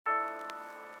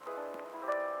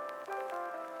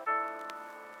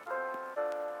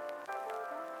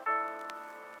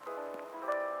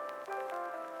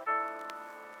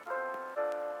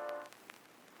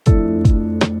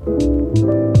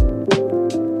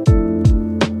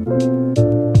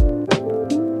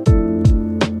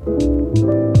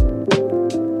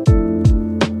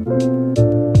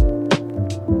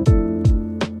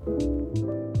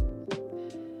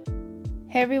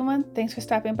Thanks for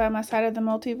stopping by my side of the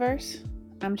multiverse.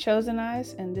 I'm Chosen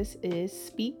Eyes, and this is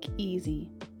Speak Easy,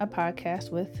 a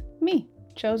podcast with me,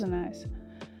 Chosen Eyes.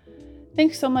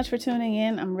 Thanks so much for tuning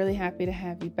in. I'm really happy to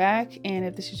have you back. And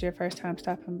if this is your first time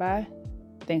stopping by,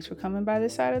 thanks for coming by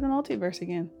this side of the multiverse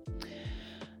again.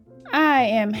 I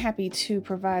am happy to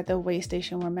provide the way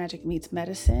station where magic meets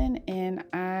medicine, and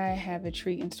I have a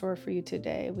treat in store for you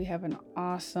today. We have an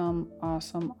awesome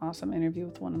interview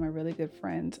with one of my really good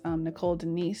friends, Nicole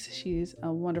Denise. She's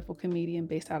a wonderful comedian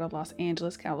based out of Los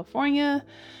Angeles, California,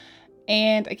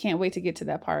 and I can't wait to get to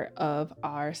that part of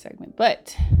our segment.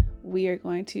 But we are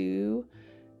going to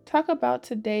talk about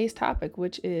today's topic,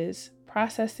 which is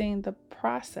processing the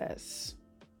process.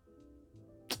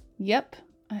 Yep,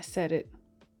 I said it.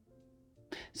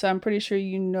 So I'm pretty sure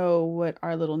you know what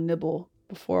our little nibble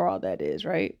before all that is,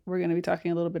 right? We're going to be talking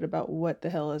a little bit about what the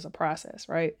hell is a process,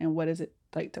 right? And what is it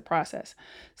like to process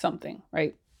something,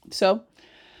 right? So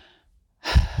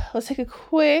let's take a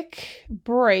quick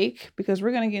break because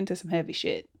we're going to get into some heavy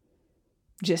shit.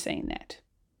 Just saying that.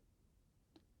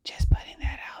 Just putting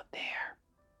that out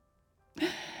there.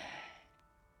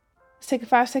 Let's take a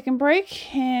 5-second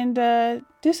break and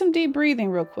do some deep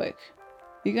breathing real quick.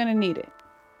 You're going to need it.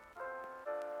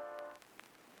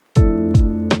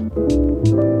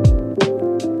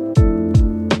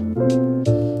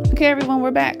 Okay, everyone, we're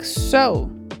back.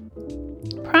 So,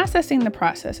 processing the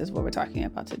process is what we're talking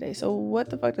about today. So,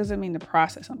 what the fuck does it mean to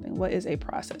process something? What is a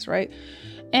process, right?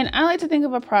 And I like to think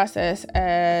of a process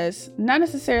as not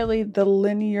necessarily the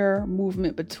linear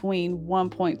movement between one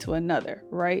point to another,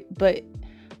 right? But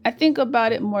I think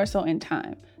about it more so in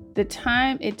time. The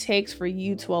time it takes for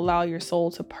you to allow your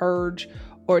soul to purge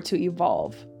or to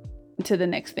evolve into the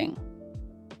next thing.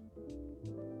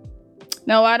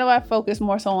 Now, why do I focus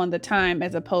more so on the time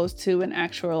as opposed to an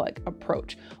actual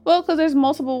approach? Well, because there's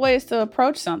multiple ways to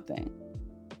approach something,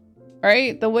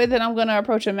 right? The way that I'm going to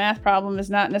approach a math problem is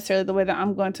not necessarily the way that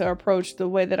I'm going to approach the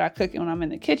way that I cook it when I'm in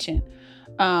the kitchen.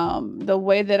 The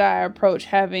way that I approach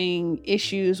having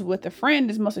issues with a friend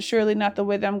is most assuredly not the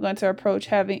way that I'm going to approach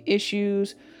having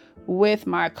issues with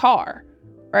my car,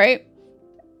 right?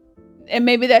 And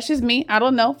maybe that's just me. I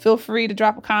don't know. Feel free to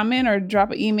drop a comment or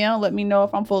drop an email. Let me know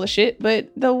if I'm full of shit.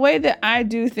 But the way that I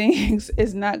do things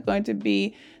is not going to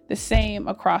be the same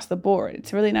across the board.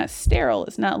 It's really not sterile.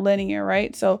 It's not linear,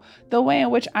 right? So the way in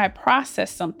which I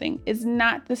process something is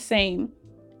not the same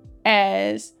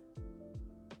as,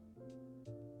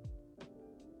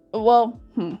 the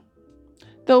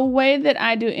way that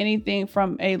I do anything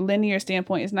from a linear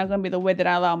standpoint is not going to be the way that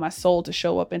I allow my soul to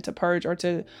show up and to purge or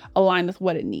to align with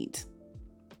what it needs.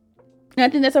 And I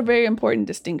think that's a very important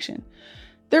distinction.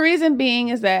 The reason being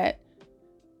is that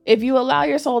if you allow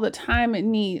your soul the time it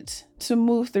needs to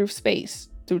move through space,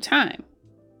 through time,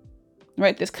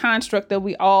 right? This construct that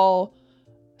we all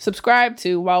subscribe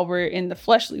to while we're in the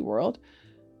fleshly world,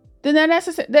 then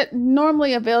that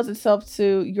normally avails itself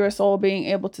to your soul being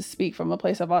able to speak from a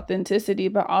place of authenticity,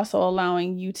 but also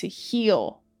allowing you to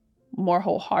heal more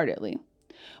wholeheartedly.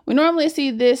 We normally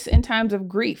see this in times of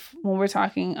grief when we're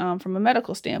talking from a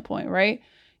medical standpoint, right?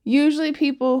 Usually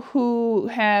people who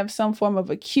have some form of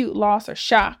acute loss or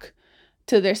shock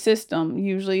to their system,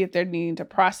 usually if they're needing to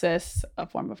process a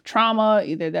form of trauma,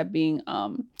 either that being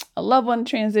a loved one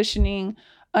transitioning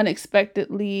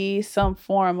unexpectedly, some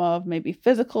form of maybe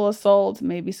physical assault,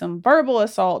 maybe some verbal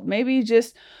assault, maybe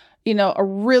just, a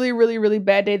really, really, really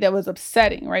bad day that was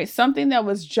upsetting, right? Something that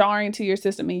was jarring to your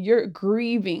system and you're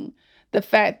grieving the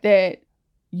fact that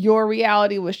your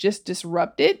reality was just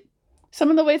disrupted. Some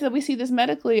of the ways that we see this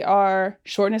medically are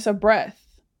shortness of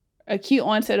breath, acute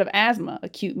onset of asthma,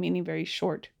 acute meaning very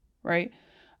short, right?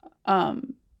 So an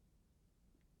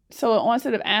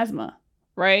onset of asthma,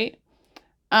 right?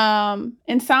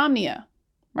 Insomnia,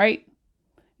 right?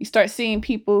 You start seeing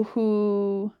people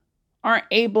who aren't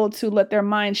able to let their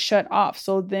mind shut off.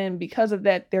 So then because of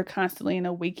that, they're constantly in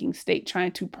a waking state,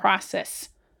 trying to process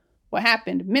what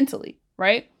happened mentally,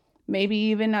 right? Maybe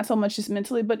even not so much just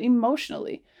mentally, but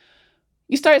emotionally.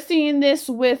 You start seeing this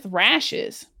with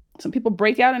rashes. Some people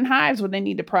break out in hives when they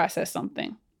need to process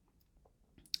something.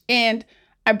 And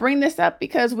I bring this up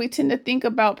because we tend to think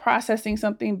about processing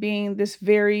something being this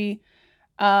very,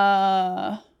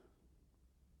 I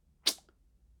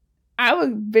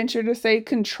would venture to say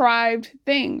contrived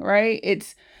thing, right?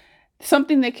 It's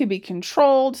something that can be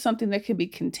controlled, something that can be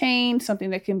contained, something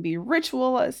that can be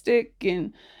ritualistic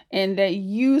and that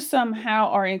you somehow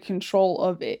are in control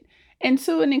of it. And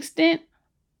to an extent,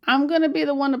 I'm going to be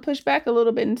the one to push back a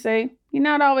little bit and say, you're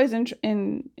not always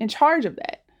in charge of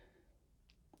that.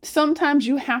 Sometimes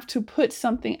you have to put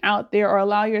something out there or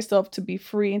allow yourself to be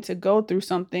free and to go through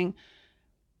something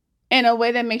in a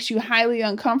way that makes you highly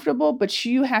uncomfortable, but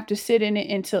you have to sit in it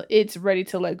until it's ready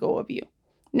to let go of you.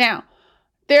 Now,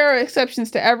 there are exceptions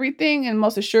to everything, and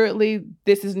most assuredly,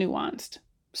 this is nuanced.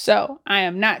 So I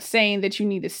am not saying that you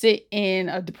need to sit in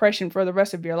a depression for the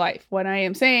rest of your life. What I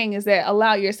am saying is that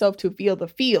allow yourself to feel the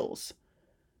feels.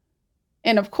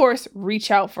 And of course,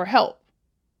 reach out for help.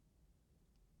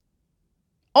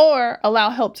 Or allow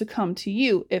help to come to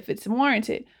you if it's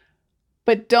warranted.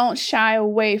 But don't shy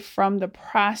away from the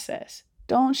process.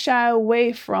 Don't shy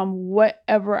away from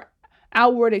whatever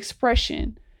outward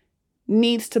expression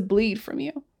needs to bleed from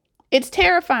you. It's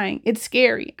terrifying. It's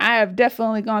scary. I have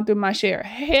definitely gone through my share.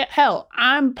 Hell,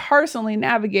 I'm personally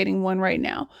navigating one right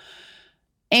now.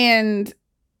 And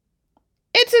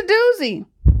it's a doozy,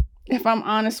 if I'm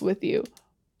honest with you.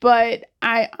 But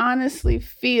I honestly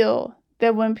feel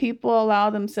that when people allow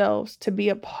themselves to be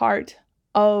a part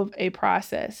of a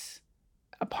process,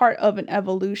 a part of an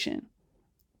evolution,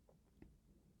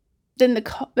 then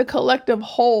the collective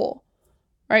whole,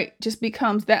 right, just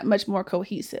becomes that much more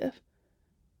cohesive.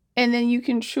 And then you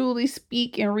can truly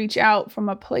speak and reach out from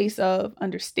a place of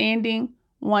understanding,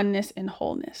 oneness, and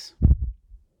wholeness.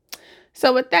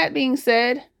 So with that being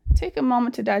said, take a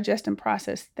moment to digest and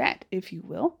process that, if you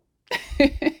will.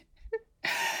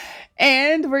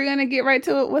 And we're going to get right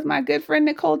to it with my good friend,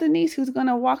 Nicole Denise, who's going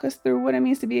to walk us through what it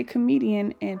means to be a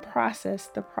comedian and process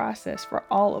the process for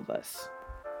all of us.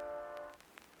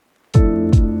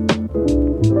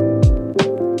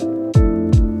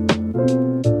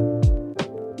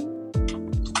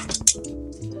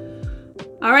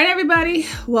 All right, everybody,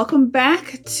 welcome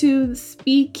back to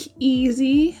Speak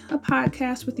Easy, a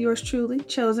podcast with yours truly,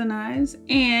 Chosen Eyes.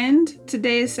 And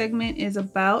today's segment is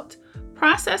about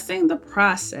processing the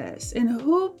process. And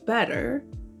who better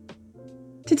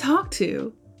to talk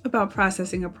to about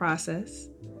processing a process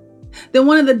than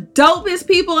one of the dopest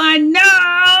people I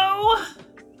know,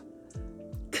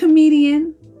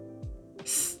 comedian,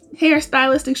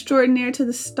 hairstylist extraordinaire to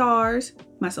the stars,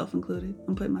 myself included.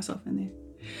 I'm putting myself in there.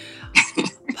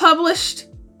 Published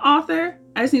author.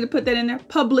 I just need to put that in there.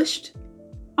 Published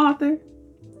author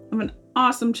of an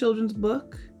awesome children's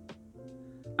book.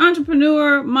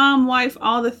 Entrepreneur, mom, wife,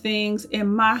 all the things.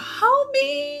 And my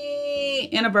homie,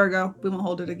 and a Virgo. We won't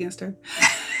hold it against her.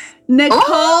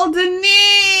 Nicole Denise.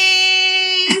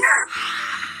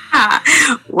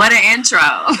 What an intro.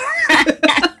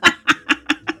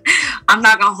 I'm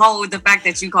not going to hold the fact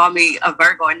that you call me a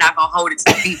Virgo and not going to hold it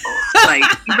to people. Like,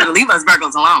 you better leave us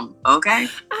Virgos alone, okay?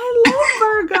 I love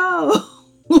Virgo.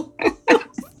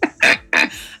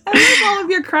 I love all of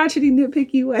your crotchety,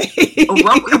 nitpicky ways.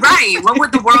 Right. What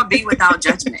would the world be without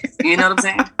judgment? You know what I'm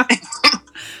saying?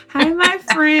 Hi, my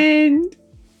friend.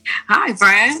 Hi,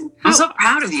 friend. I'm so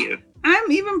proud of you. I'm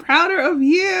even prouder of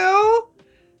you.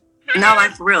 No,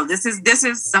 like, for real. This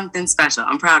is something special.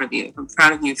 I'm proud of you. I'm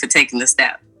proud of you for taking the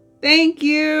step. Thank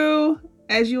you.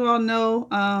 As you all know,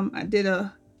 I did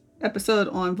a episode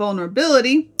on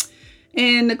vulnerability.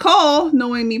 And Nicole,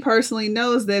 knowing me personally,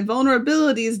 knows that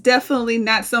vulnerability is definitely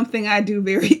not something I do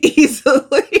very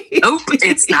easily. Nope,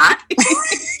 it's not.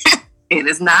 It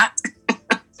is not.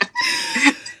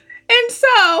 And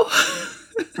so,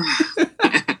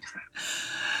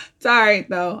 it's all right,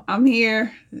 though. I'm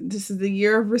here. This is the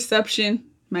year of reception,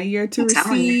 my year to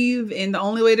receive. And the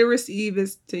only way to receive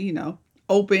is to,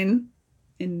 open.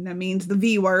 And that means the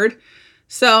V word.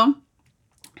 So,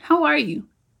 how are you?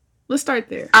 Let's start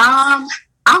there. I'm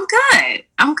good.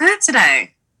 I'm good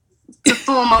today. It's a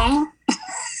full moon.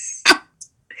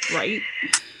 Right.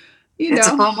 It's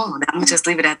a full moon. I'm going to just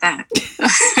leave it at that.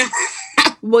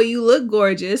 Well, you look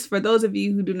gorgeous. For those of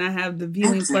you who do not have the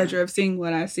viewing pleasure of seeing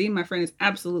what I see, my friend is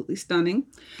absolutely stunning.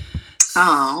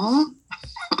 Oh.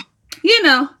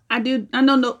 I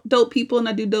know dope people and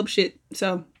I do dope shit.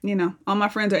 So, all my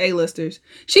friends are A-listers.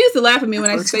 She used to laugh at me when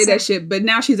I say that shit, but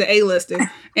now she's an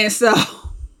A-lister. And so...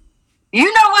 You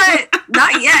know what?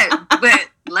 Not yet, but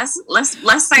let's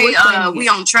say we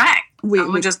on track. I'm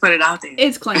gonna just put it out there.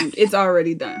 It's claimed. It's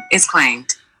already done. It's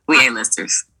claimed. We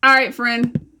A-listers. All right,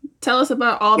 friend. Tell us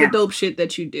about all the dope shit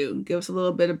that you do. Give us a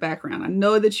little bit of background. I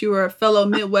know that you are a fellow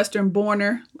Midwestern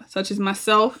borner, such as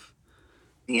myself.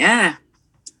 Yeah.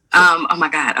 Oh my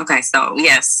God. Okay. So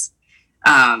yes.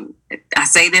 I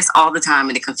say this all the time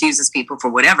and it confuses people for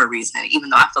whatever reason, even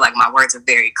though I feel like my words are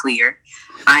very clear.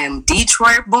 I am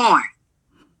Detroit born,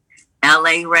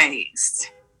 LA raised.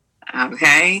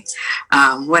 Okay.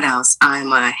 What else?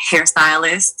 I'm a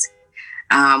hairstylist.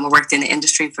 I worked in the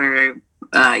industry for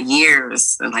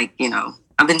years. Like,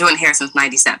 I've been doing hair since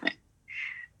 97.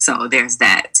 So there's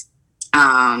that.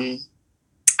 I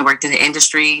worked in the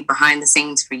industry behind the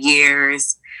scenes for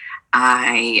years.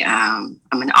 I'm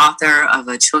an author of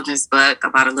a children's book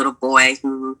about a little boy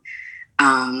who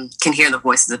can hear the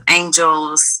voices of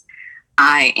angels.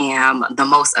 I am the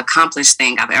most accomplished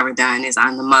thing I've ever done is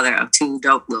I'm the mother of 2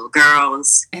 dope little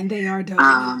girls. And they are dope.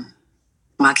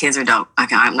 My kids are dope.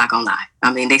 I'm not gonna lie.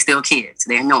 I mean, they still kids.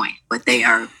 They're annoying, but they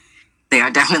are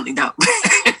definitely dope.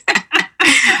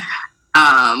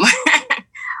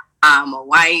 I'm a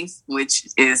wife, which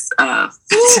is a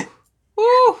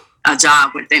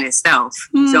job within itself.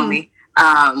 You feel me?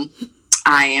 I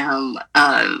am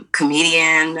a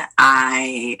comedian.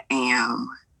 I am,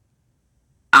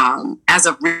 as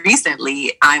of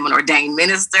recently, I'm an ordained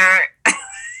minister.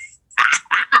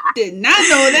 Did not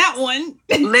know that one.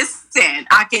 Listen,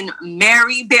 I can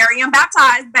marry, bury, and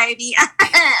baptize, baby.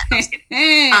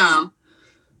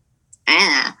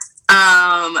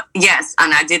 Yes,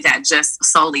 and I did that just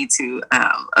solely to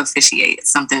officiate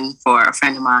something for a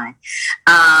friend of mine.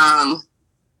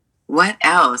 What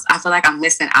else? I feel like I'm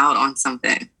missing out on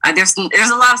something. There's a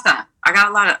lot of stuff. I got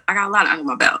a lot under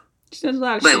my belt. There's a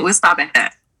lot of but shit. We'll stop at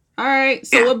that. All right.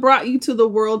 So what brought you to the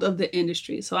world of the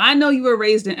industry? So I know you were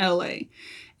raised in LA,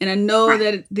 and I know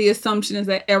that the assumption is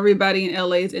that everybody in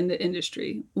LA is in the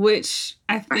industry, which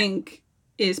I think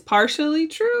is partially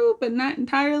true, but not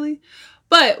entirely.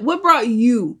 But what brought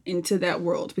you into that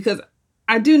world? Because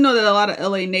I do know that a lot of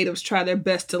LA natives try their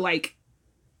best to like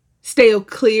stay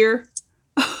clear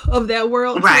of that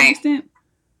world to an extent.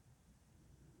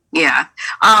 Yeah.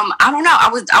 I don't know.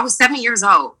 I was 7 years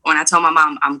old when I told my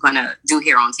mom I'm gonna do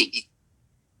hair on TV.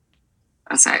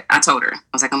 I told her, I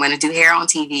was like, I'm gonna do hair on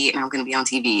TV and I'm gonna be on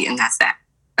TV, and that's that.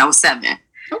 That was 7.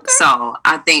 Okay. So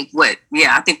I think what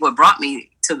brought me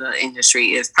to the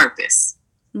industry is purpose.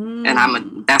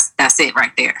 And that's it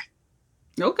right there.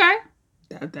 Okay.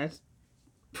 That's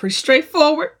pretty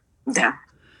straightforward.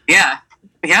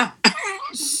 Yeah.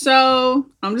 So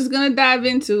I'm just gonna dive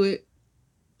into it.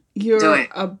 You're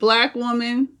a Black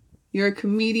woman. You're a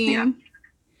comedian.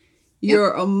 Yeah.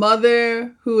 You're a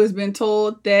mother who has been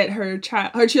told that her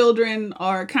children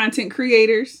are content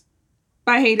creators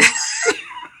by haters.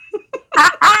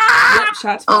 Yep,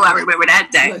 shots fired. Oh, I remember that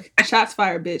day. Look, shots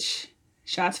fired, bitch.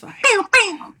 Shots fired. Bam,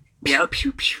 bam. Yep.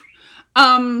 Pew, pew.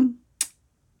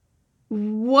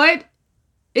 What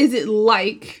is it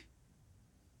like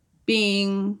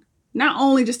being not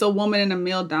only just a woman in a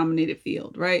male-dominated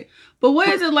field, right? But what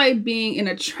is it like being an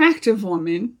attractive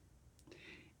woman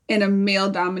in a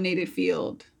male-dominated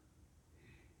field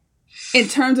in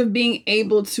terms of being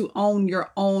able to own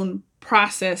your own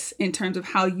process in terms of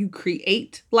how you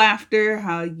create laughter,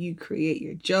 how you create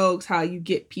your jokes, how you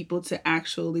get people to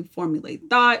actually formulate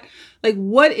thought? Like,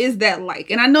 what is that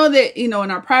like? And I know that, in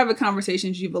our private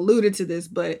conversations, you've alluded to this,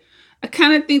 but I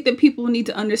kind of think that people need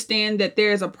to understand that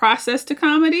there is a process to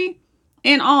comedy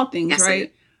in all things,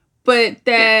 right? But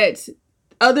that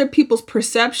other people's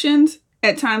perceptions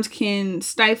at times can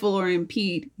stifle or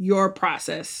impede your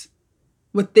process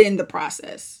within the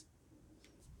process.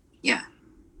 Yeah.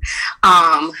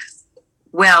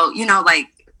 Well, like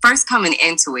first coming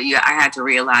into it, I had to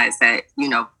realize that,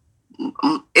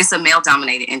 it's a male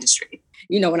dominated industry.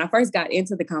 When I first got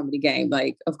into the comedy game,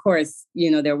 like, of course,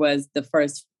 there was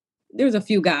a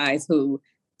few guys who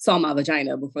saw my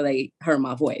vagina before they heard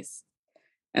my voice.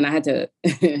 And I had to,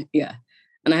 and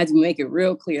I had to make it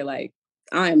real clear, like,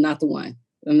 I am not the one.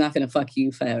 I'm not going to fuck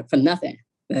you for nothing.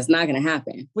 That's not going to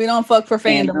happen. We don't fuck for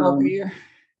fandom over here.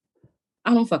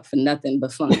 I don't fuck for nothing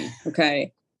but fun.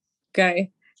 Okay.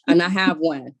 And I have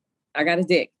one. I got a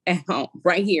dick at home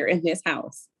right here in this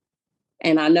house.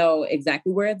 And I know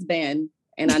exactly where it's been.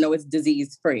 And I know it's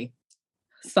disease free.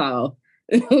 So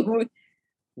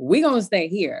we're going to stay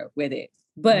here with it.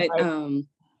 But,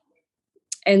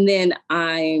 and then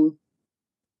I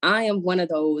am one of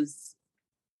those,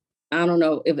 I don't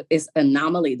know if it's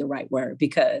anomaly the right word,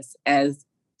 because as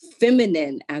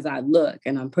feminine as I look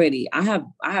and I'm pretty, I have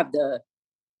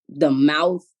the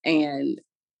mouth and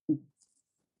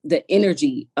the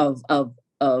energy of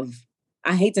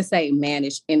I hate to say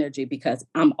mannish energy because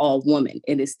I'm all woman.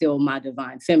 It is still my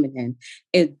divine feminine.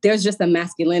 There's just a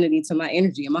masculinity to my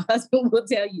energy, and my husband will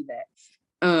tell you that.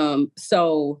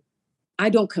 So I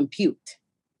don't compute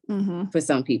for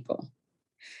some people.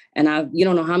 And you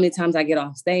don't know how many times I get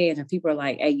off stage and people are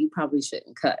like, hey, you probably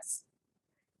shouldn't cuss.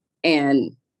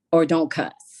 Or don't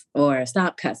cuss, or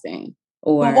stop cussing.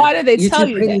 Or why do they tell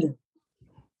you that?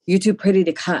 You're too pretty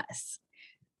to cuss.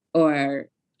 Or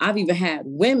I've even had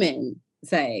women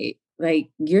say, like,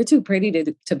 you're too pretty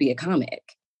to be a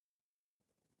comic.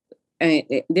 And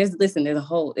there's a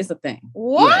whole, it's a thing.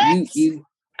 What?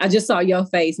 I just saw your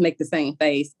face make the same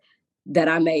face. that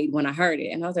I made when I heard it.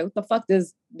 And I was like, what the fuck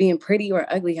does being pretty or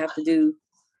ugly have to do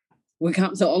with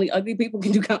comedy? So only ugly people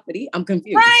can do comedy? I'm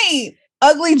confused. Right.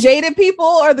 Ugly, jaded people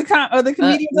are the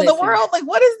comedians of the world. Like,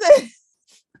 what is this?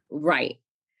 Right.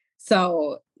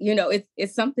 So,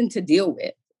 it's something to deal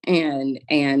with.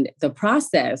 And the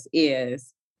process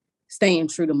is staying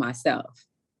true to myself.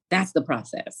 That's the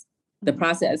process. The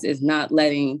process is not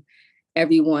letting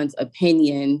everyone's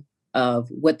opinion of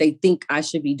what they think I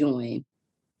should be doing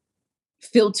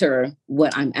filter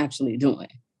what I'm actually doing.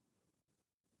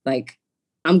 Like,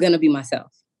 I'm going to be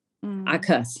myself. I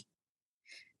cuss.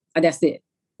 That's it.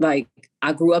 Like,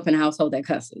 I grew up in a household that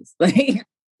cusses. Like,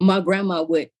 my grandma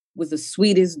was the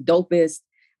sweetest, dopest,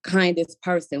 kindest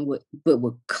person, but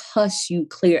would cuss you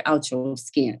clear out your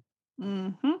skin.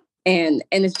 Mm-hmm. And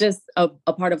it's just a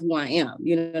part of who I am.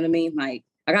 You know what I mean? Like,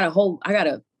 I got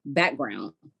a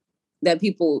background that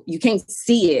you can't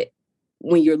see it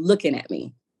when you're looking at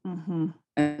me. Mm-hmm.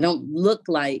 I don't look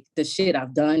like the shit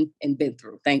I've done and been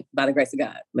through. By the grace of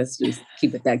God. Let's just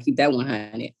keep that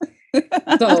 100.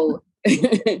 So,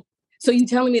 so you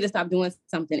telling me to stop doing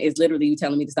something is literally you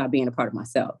telling me to stop being a part of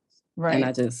myself. Right. And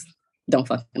I just don't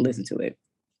fucking listen to it.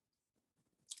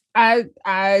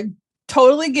 I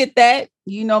totally get that.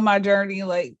 My journey.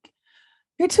 Like,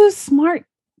 you're too smart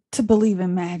to believe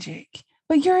in magic,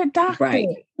 but you're a doctor. Right.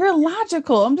 You're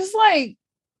logical. I'm just like,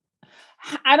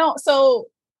 so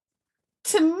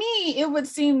to me, it would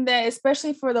seem that,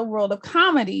 especially for the world of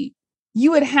comedy,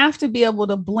 you would have to be able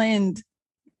to blend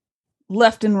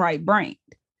left and right brain,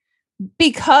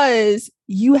 because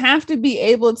you have to be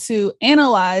able to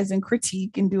analyze and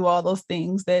critique and do all those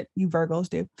things that you Virgos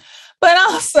do. But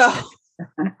also,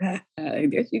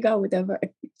 there you go with that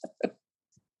word.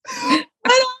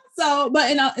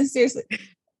 And seriously,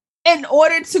 in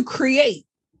order to create,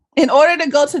 in order to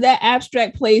go to that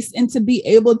abstract place and to be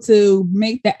able to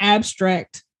make the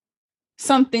abstract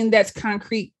something that's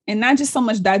concrete and not just so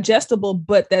much digestible,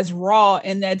 but that's raw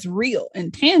and that's real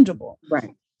and tangible.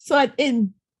 Right. So it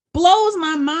blows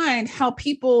my mind how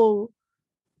people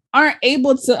aren't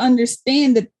able to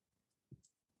understand that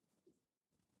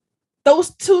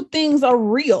those two things are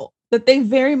real, that they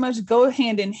very much go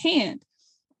hand in hand.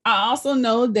 I also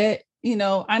know that,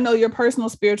 I know your personal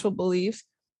spiritual beliefs.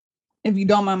 If you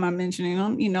don't mind my mentioning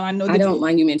them, I know that I don't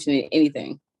mind you mentioning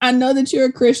anything. I know that you're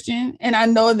a Christian, and I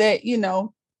know that,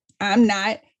 I'm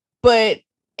not, but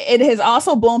it has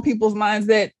also blown people's minds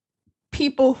that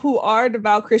people who are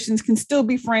devout Christians can still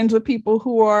be friends with people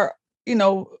who are,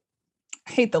 I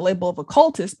hate the label of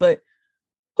occultist, but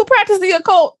who practice the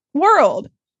occult world.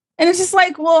 And it's just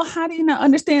like, well, how do you not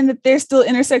understand that there's still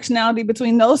intersectionality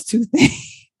between those two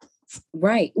things?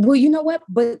 Right. Well, you know what?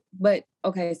 But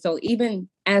okay. So even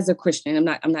as a Christian, I'm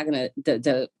not going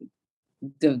to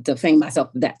defame myself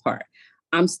with that part.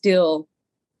 I'm still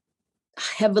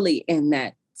heavily in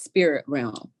that spirit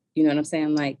realm. You know what I'm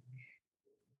saying? Like,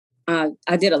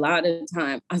 I did a lot of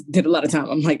time.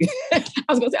 I'm like, I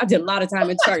was going to say, I did a lot of time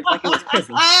in church like it was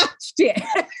Christmas. Shit.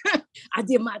 I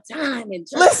did my time in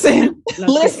church.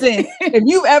 Listen. If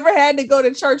you ever had to go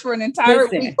to church for an entire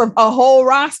week for a whole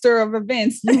roster of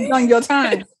events, you've done your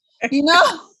time,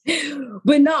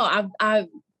 But no, I've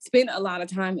spent a lot of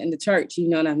time in the church, you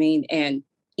know what I mean? And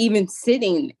even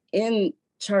sitting in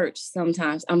church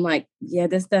sometimes, I'm like, yeah,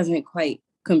 this doesn't quite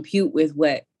compute with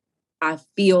what I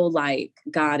feel like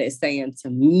God is saying to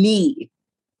me,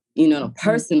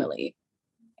 personally.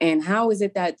 And how is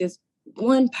it that this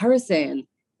one person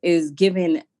is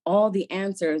giving all the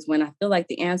answers when I feel like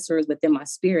the answer is within my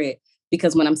spirit?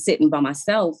 Because when I'm sitting by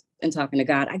myself and talking to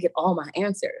God, I get all my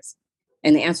answers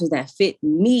and the answers that fit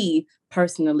me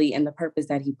personally and the purpose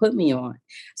that he put me on.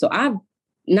 So I've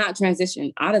not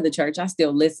transitioned out of the church. I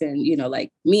still listen,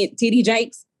 like me and TD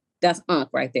Jakes. That's Unc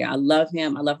right there. I love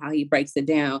him. I love how he breaks it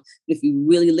down. If you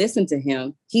really listen to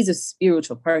him, he's a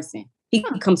spiritual person. He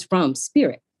comes from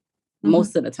spirit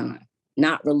most of the time,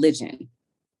 not religion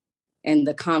and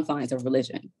the confines of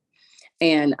religion.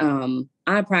 And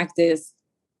I practice,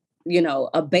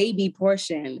 a baby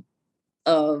portion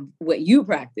of what you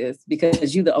practice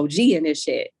because you the OG in this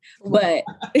shit. But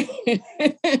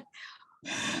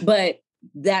but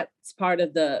that's part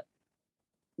of the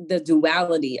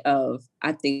duality of,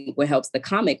 I think, what helps the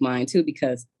comic mind too,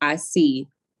 because I see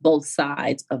both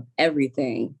sides of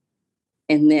everything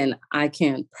and then I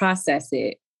can process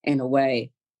it in a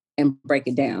way and break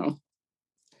it down.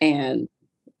 And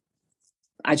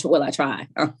I try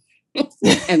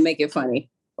and make it funny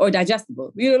or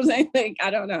digestible. You know what I'm saying? Like, I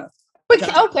don't know.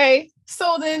 But okay.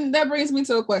 So then that brings me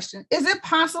to a question. Is it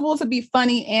possible to be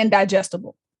funny and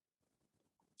digestible?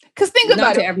 Because think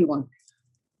about it. Not to everyone.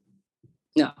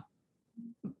 No.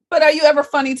 But are you ever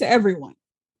funny to everyone?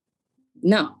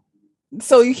 No.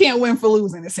 So you can't win for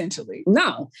losing, essentially.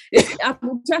 No.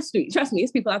 Trust me.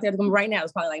 It's people out there right now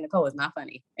that's probably like, Nicole is not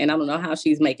funny. And I don't know how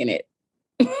she's making it.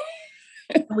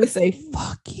 We say,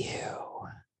 fuck you.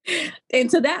 And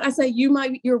to that, I say,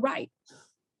 you're right.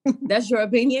 That's your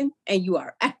opinion. And you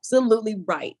are absolutely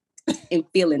right in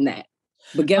feeling that.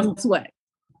 But guess what?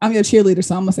 I'm your cheerleader,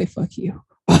 so I'm going to say, fuck you.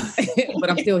 But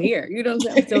I'm still here. You know what I'm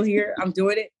saying? I'm still here. I'm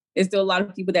doing it. There's still a lot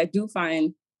of people that do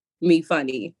find me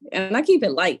funny. And I keep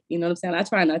it light. You know what I'm saying? I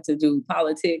try not to do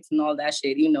politics and all that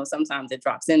shit, even though sometimes it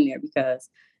drops in there because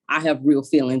I have real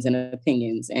feelings and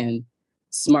opinions and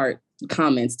smart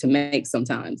comments to make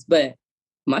sometimes. But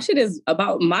my shit is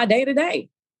about my day to day,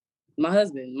 my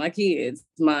husband, my kids,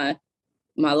 my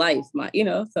life,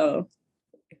 so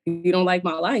if you don't like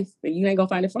my life, then you ain't gonna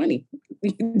find it funny.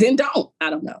 Then don't. I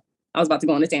don't know. I was about to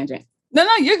go on a tangent. No,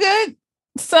 you're good.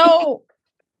 So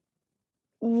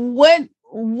what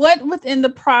within the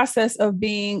process of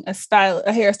being a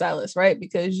hairstylist, right?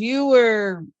 Because you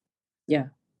were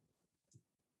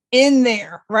in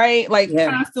there, right? Like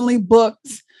constantly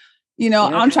booked.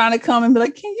 I'm trying to come and be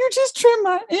like, can you just trim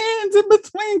my ends in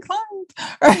between clients?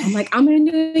 Right? I'm like, I'm in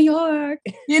New York.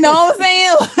 You know what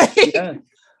I'm saying?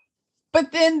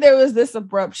 But then there was this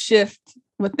abrupt shift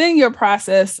within your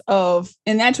process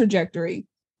in that trajectory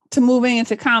to moving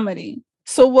into comedy.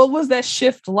 So what was that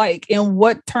shift like and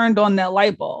what turned on that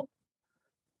light bulb?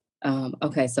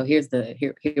 Okay, so here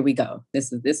we go.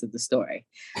 This is the story.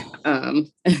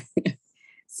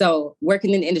 So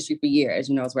working in the industry for years,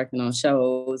 I was working on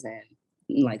shows and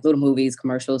like little movies,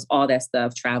 commercials, all that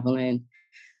stuff, traveling,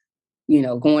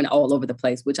 going all over the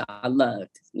place, which I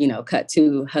loved. Cut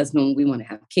to husband, we want to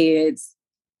have kids.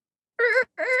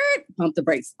 Pump the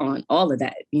brakes on all of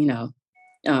that, the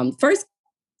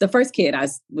first kid, I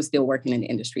was still working in the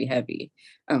industry heavy.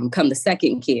 Come the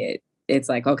second kid, it's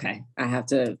like, okay, I have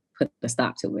to put a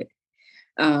stop to it.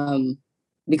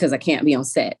 Because I can't be on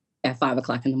set at 5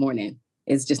 o'clock in the morning.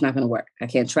 It's just not going to work. I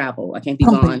can't travel. I can't be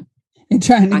gone.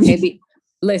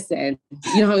 Listen,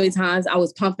 you know how many times I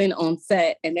was pumping on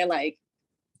set and they're like,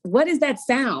 what is that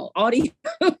sound? Audio's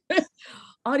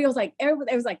like,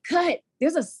 everybody was like, cut.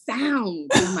 There's a sound.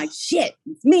 And I'm like, shit,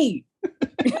 it's me.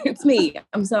 It's me.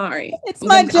 I'm sorry. It's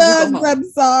my jugs. I'm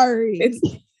sorry.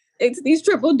 It's these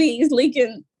triple D's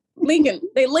leaking.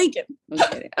 They leaking. I'm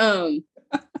kidding.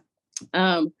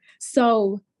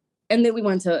 So, and then we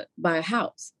went to buy a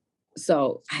house.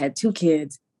 So I had 2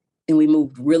 kids and we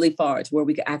moved really far to where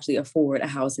we could actually afford a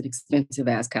house in expensive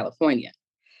ass California.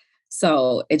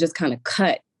 So it just kind of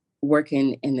cut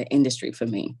working in the industry for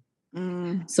me.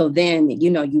 So then,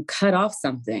 you cut off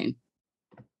something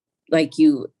like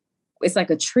it's like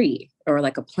a tree or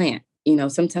like a plant,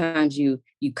 sometimes you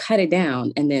cut it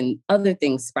down and then other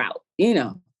things sprout,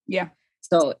 Yeah.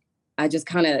 So I just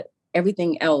kind of,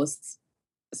 everything else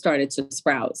started to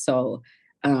sprout. So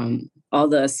all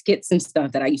the skits and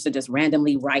stuff that I used to just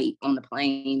randomly write on the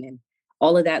plane and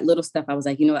all of that little stuff, I was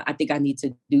like, I think I need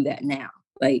to do that now.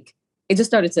 Like it just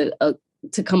started to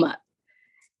come up.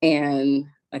 And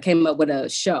I came up with a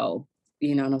show,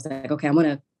 and I was like, okay, I want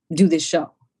to do this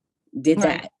show. Did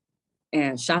that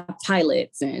and shot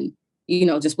pilots and,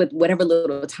 just with whatever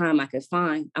little time I could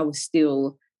find, I was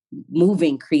still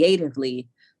moving creatively,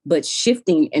 but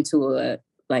shifting into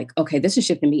okay, this is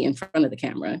shifting me in front of the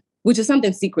camera, which is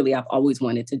something secretly I've always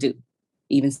wanted to do.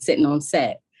 Even sitting on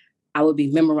set, I would be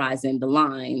memorizing the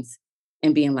lines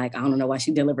and being like, I don't know why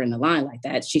she's delivering the line like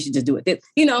that. She should just do it.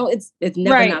 It's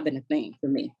never not been a thing for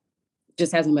me. It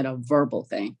just hasn't been a verbal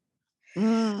thing.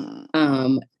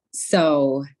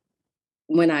 So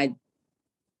when I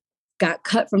got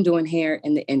cut from doing hair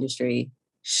in the industry,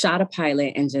 shot a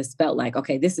pilot and just felt like,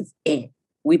 okay, this is it.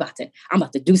 I'm about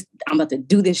to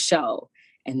do this show.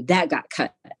 And that got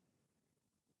cut.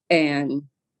 And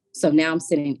so now I'm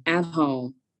sitting at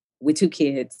home with 2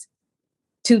 kids.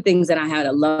 2 things that I had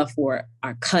a love for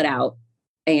are cut out.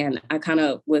 And I kind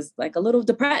of was like a little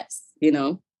depressed,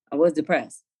 I was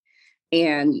depressed.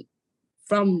 And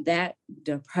from that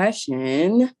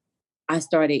depression, I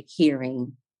started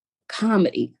hearing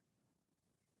comedy.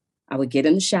 I would get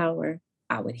in the shower.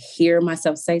 I would hear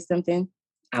myself say something.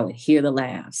 I would hear the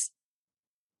laughs.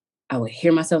 I would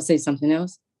hear myself say something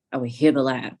else. I would hear the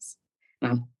laughs.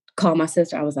 And I called my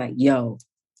sister. I was like, yo,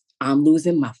 I'm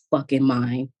losing my fucking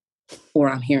mind or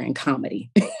I'm hearing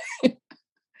comedy.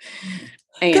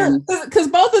 And because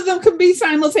both of them could be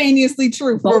simultaneously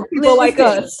true for people like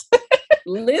us.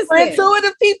 Listen. For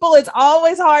intuitive people, it's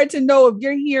always hard to know if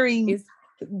you're hearing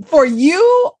for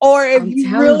you or if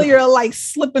you really are like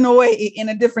slipping away in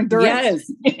a different direction.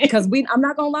 Yes, because I'm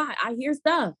not gonna lie, I hear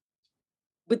stuff.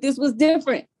 But this was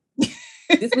different.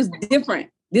 This was different.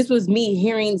 This was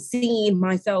me seeing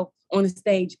myself on the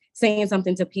stage, saying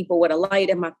something to people with a light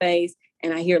in my face,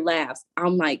 and I hear laughs.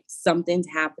 I'm like, something's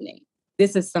happening.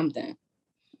 This is something.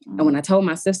 And when I told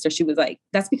my sister, she was like,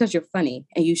 that's because you're funny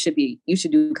and you should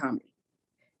do comedy.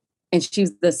 And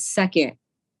she's the second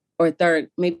or third,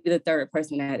 maybe the third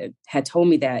person that had told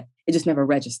me that. It just never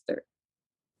registered.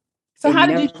 So how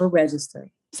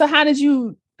did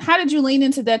you lean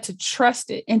into that to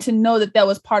trust it and to know that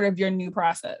was part of your new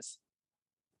process?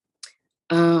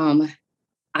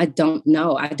 I don't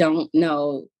know. I don't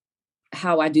know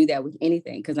how I do that with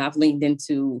anything, because I've leaned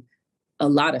into a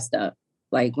lot of stuff.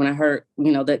 Like when I heard,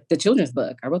 the children's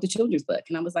book, I wrote the children's book,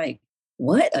 and I was like,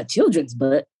 what, a children's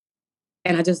book?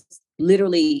 And I just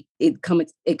literally, it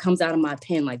comes out of my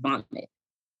pen like vomit.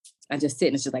 I just sit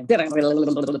and it's just like,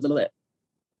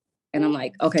 and I'm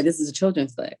like, okay, this is a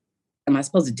children's book. Am I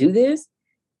supposed to do this?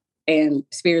 And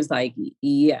Spirit's like,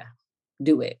 yeah,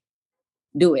 do it.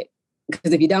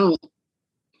 Because if you don't,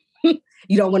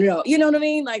 you don't want to know. You know what I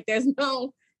mean? Like there's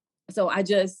no. So I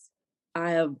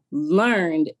have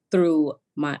learned through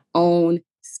my own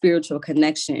spiritual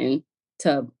connection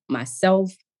to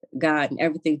myself, God, and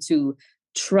everything, to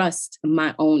trust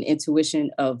my own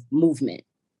intuition of movement.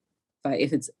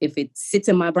 If it sits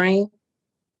in my brain,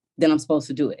 then I'm supposed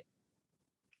to do it.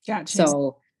 Gotcha.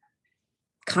 So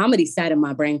comedy sat in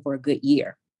my brain for a good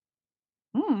year.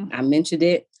 I mentioned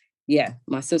it. Yeah.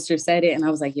 My sister said it and I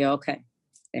was like, yeah, okay.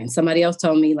 And somebody else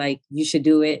told me like, you should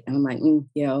do it. And I'm like,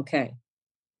 yeah, okay.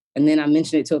 And then I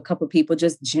mentioned it to a couple of people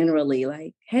just generally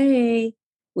like, hey,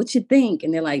 what you think?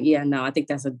 And they're like, yeah, no, I think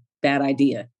that's a bad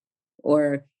idea.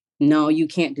 Or no, you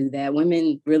can't do that.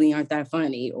 Women really aren't that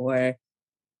funny. Or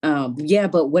yeah,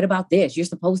 but what about this? You're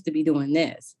supposed to be doing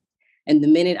this. And the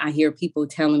minute I hear people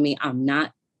telling me I'm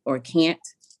not or can't,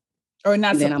 or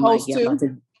not supposed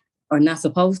or not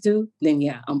supposed to, then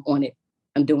yeah, I'm on it.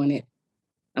 I'm doing it.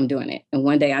 And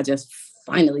one day I just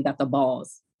finally got the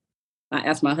balls. I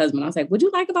asked my husband, I was like, would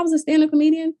you like if I was a stand-up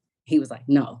comedian? He was like,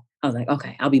 no. I was like,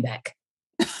 okay, I'll be back.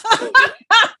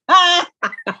 I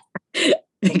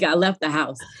left the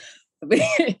house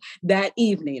that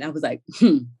evening. I was like,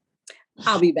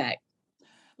 I'll be back.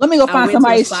 Let me go find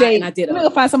somebody's stage. Let me go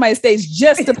find somebody's stage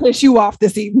just to piss you off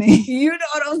this evening. You know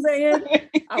what I'm saying?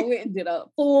 I went and did a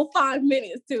full 5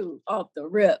 minutes too, off the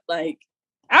rip. Like,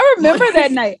 I remember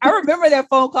that night. I remember that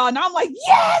phone call, and I'm like,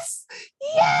 yes.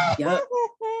 Yep.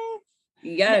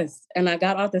 Yes. And I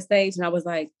got off the stage, and I was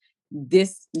like,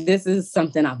 this is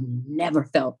something I've never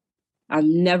felt. I've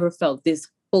never felt this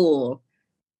full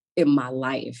in my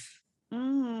life.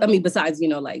 I mean, besides,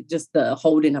 like just the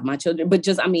holding of my children, but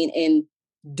just, in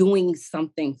doing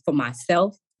something for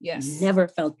myself. Yes. Never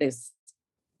felt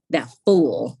that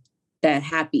full, that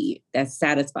happy, that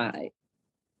satisfied.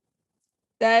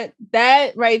 That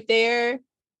right there,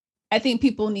 I think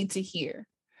people need to hear,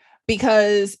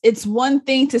 because it's one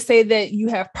thing to say that you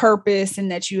have purpose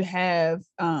and that you have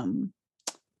a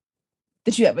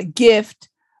gift,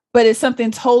 but it's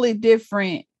something totally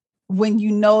different when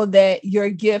you know that your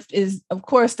gift is, of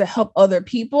course, to help other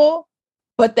people,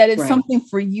 but that it's something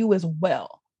for you as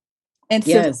well. And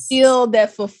to feel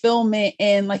that fulfillment,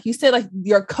 and like you said, like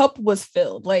your cup was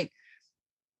filled, like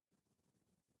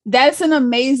that's an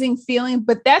amazing feeling,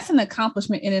 but that's an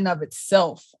accomplishment in and of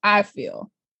itself, I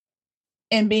feel.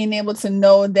 And being able to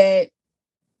know that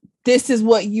this is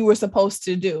what you were supposed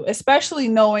to do, especially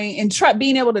knowing and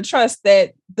being able to trust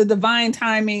that the divine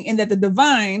timing and that the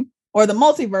divine or the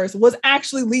multiverse was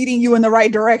actually leading you in the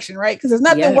right direction, right? Because there's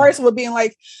nothing worse with being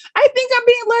like, I think I'm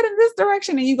being led in this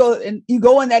direction, and you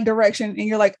go in that direction, and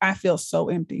you're like, I feel so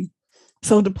empty,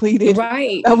 so depleted.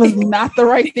 Right, that was not the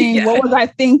right thing. Yeah. What was I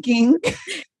thinking?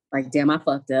 Like, damn, I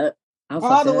fucked up.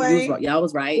 All the way. Y'all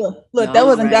was right. Look, that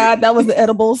wasn't God. That was the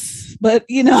edibles. But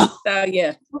So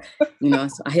yeah, so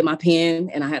I hit my pen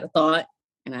and I had a thought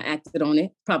and I acted on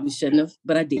it. Probably shouldn't have,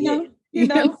 but I did.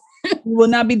 You will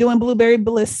not be doing blueberry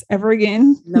bliss ever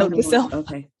again. Note yourself.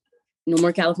 Okay. No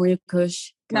more California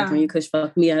Kush. California Kush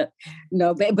fucked me up.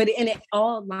 No, but and it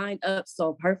all lined up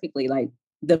so perfectly. Like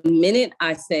the minute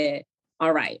I said,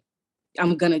 all right,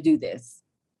 I'm gonna do this.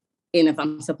 And if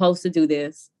I'm supposed to do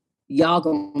this, y'all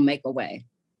gonna make a way.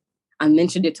 I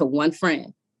mentioned it to one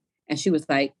friend and she was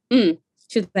like,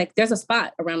 She was like, there's a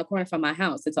spot around the corner from my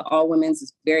house. It's an all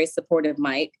women's, very supportive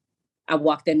mic. I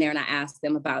walked in there and I asked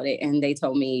them about it. And they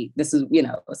told me this is,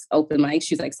 it's open mic.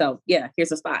 She's like, so yeah,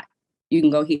 here's a spot. You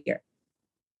can go here.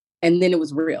 And then it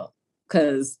was real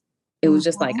because it was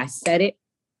just like, I said it.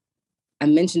 I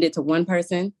mentioned it to one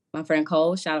person, my friend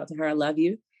Cole, shout out to her. I love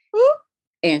you.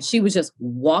 And she was just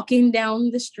walking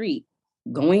down the street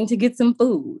going to get some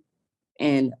food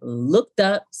and looked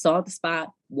up, saw the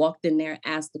spot, walked in there,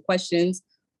 asked the questions,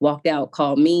 walked out,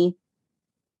 called me.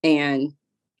 And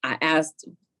I asked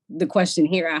the question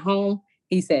here at home.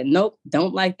 He said, nope,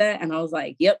 don't like that. And I was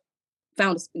like, yep,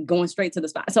 found going straight to the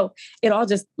spot. So it all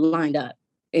just lined up.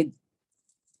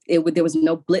 There was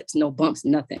no blips, no bumps,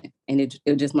 nothing. And it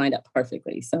just lined up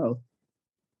perfectly. So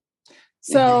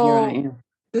here I am.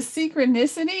 The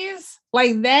synchronicities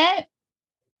like that,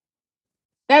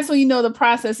 that's when you know the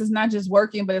process is not just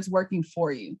working, but it's working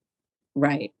for you.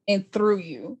 Right. And through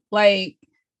you. Like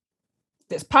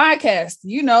this podcast,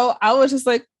 you know, I was just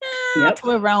like, I'll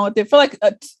play around with it for like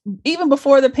even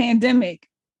before the pandemic.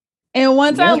 And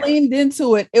once I leaned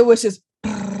into it, it was just,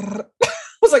 I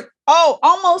was like, oh,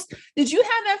 almost. Did you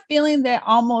have that feeling that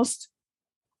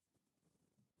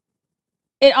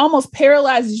it almost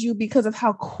paralyzes you because of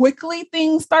how quickly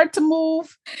things start to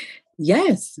move?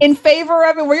 Yes. In favor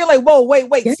of it, where you're like, whoa, wait,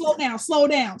 yes. slow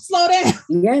down.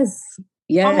 Yes.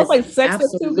 Yes. Almost like sex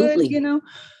is too good, you know?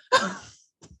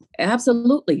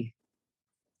 Absolutely.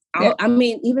 Yeah. I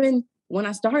mean, even when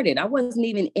I started, I wasn't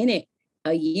even in it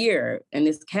a year. And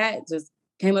this cat just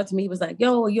came up to me, was like,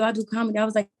 yo, you all do comedy? I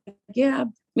was like, yeah,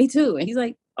 me too. And he's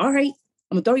like, all right,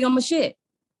 I'm gonna throw you on my shit.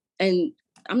 And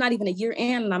I'm not even a year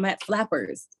in and I'm at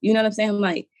Flappers. You know what I'm saying?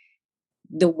 Like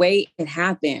the way it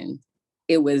happened,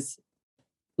 it was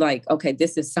like, okay,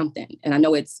 this is something. And I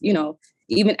know it's, you know,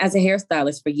 even as a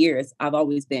hairstylist for years, I've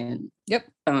always been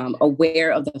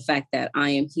aware of the fact that I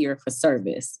am here for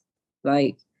service.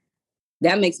 Like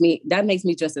that makes me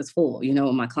just as full. You know,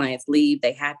 when my clients leave,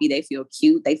 they happy, they feel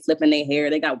cute, they flipping their hair,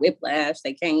 they got whiplash,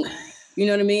 they can't, you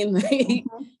know what I mean? Like,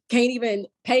 can't even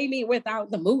pay me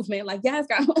without the movement. Like, yes,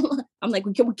 I'm like,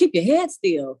 we keep your head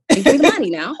still and give me the money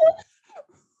now.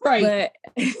 Right.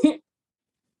 But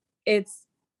it's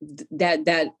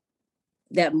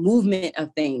that movement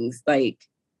of things. Like,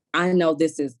 I know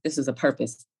this is a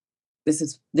purpose. This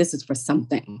is for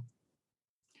something.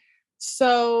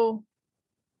 So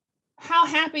how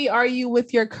happy are you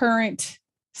with your current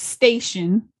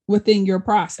station within your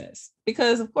process?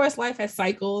 Because of course life has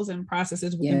cycles and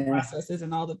processes within processes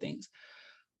and all the things.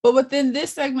 But within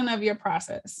this segment of your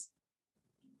process,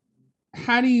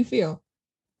 how do you feel?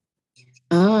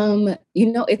 You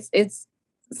know, it's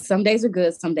some days are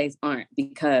good, some days aren't,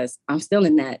 because I'm still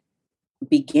in that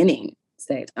beginning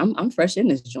stage. I'm fresh in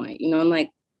this joint. You know,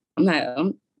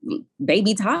 I'm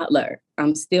baby toddler.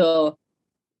 I'm still.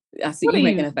 I see you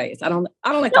making a face. I don't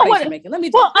like the face you're making. I'm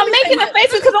making a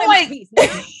face because I'm like,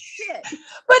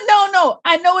 but no,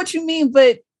 I know what you mean.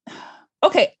 But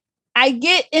okay, I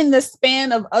get in the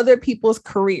span of other people's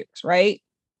careers, right?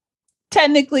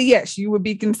 Technically, yes, you would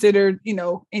be considered, you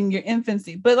know, in your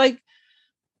infancy, but like,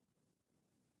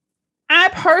 I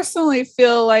personally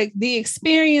feel like the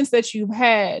experience that you've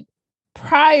had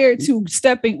prior to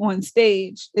stepping on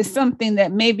stage is something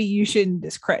that maybe you shouldn't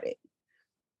discredit,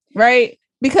 right?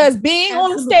 Because being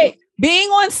on stage, being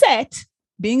on set,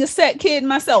 being a set kid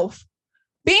myself,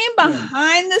 being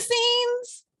behind the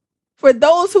scenes, for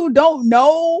those who don't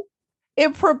know,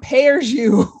 it prepares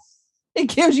you. It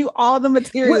gives you all the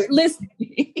material. Well, listen,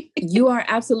 you are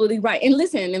absolutely right. And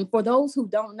listen, and for those who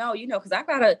don't know, you know, because I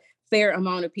got a fair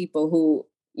amount of people who,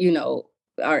 you know,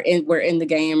 were in the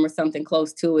game or something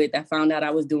close to it that found out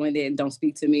I was doing it and don't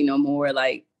speak to me no more.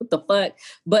 Like, what the fuck?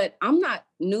 But I'm not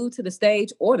new to the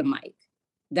stage or the mic.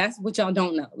 That's what y'all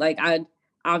don't know. Like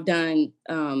I've done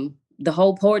the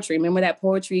whole poetry. Remember that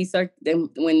poetry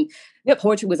when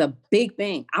poetry was a big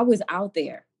thing? I was out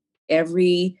there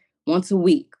every once a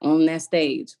week on that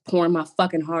stage, pouring my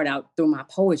fucking heart out through my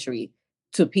poetry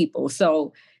to people.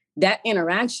 So that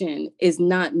interaction is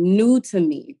not new to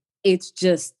me. It's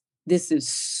just, this is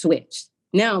switched.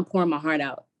 Now I'm pouring my heart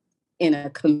out in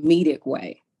a comedic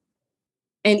way.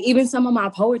 And even some of my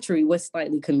poetry was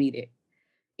slightly comedic.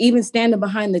 Even standing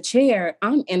behind the chair,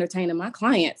 I'm entertaining my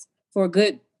clients for a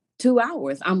good 2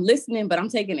 hours. I'm listening, but I'm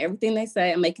taking everything they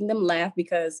say. I'm making them laugh,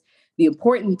 because the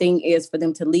important thing is for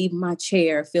them to leave my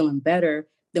chair feeling better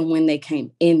than when they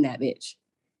came in that bitch.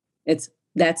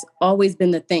 That's always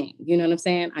been the thing. You know what I'm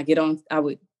saying?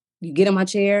 You get in my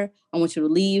chair, I want you to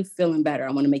leave feeling better.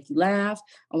 I want to make you laugh.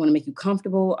 I want to make you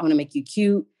comfortable. I want to make you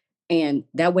cute. And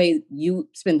that way you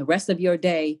spend the rest of your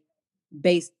day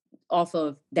based off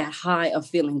of that high of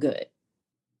feeling good.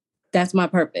 That's my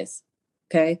purpose.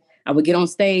 Okay. I would get on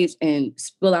stage and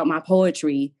spill out my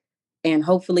poetry, and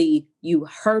hopefully you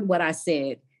heard what I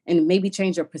said and maybe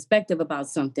change your perspective about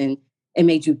something and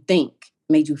made you think,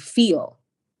 made you feel.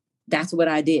 That's what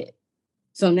I did.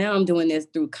 So now I'm doing this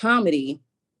through comedy.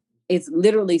 It's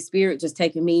literally spirit just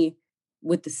taking me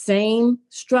with the same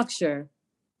structure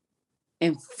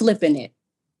and flipping it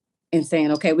and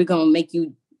saying, okay, we're going to make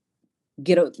you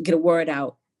get a word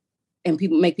out and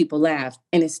make people laugh.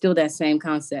 And it's still that same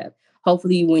concept.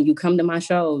 Hopefully when you come to my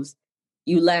shows,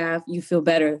 you laugh, you feel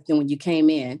better than when you came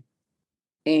in,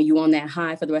 and you on that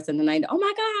high for the rest of the night. Oh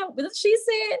my God, she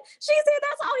said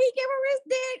that's all he gave her his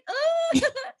dick.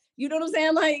 You know what I'm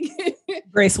saying? Like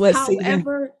Grace West.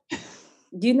 However,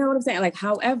 you know what I'm saying? Like,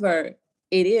 however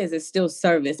it's still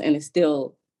service, and it's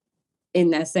still in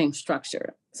that same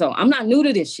structure. So I'm not new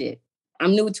to this shit.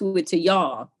 I'm new to it to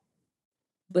y'all.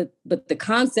 But the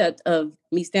concept of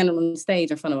me standing on the stage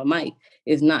in front of a mic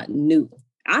is not new.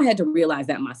 I had to realize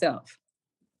that myself.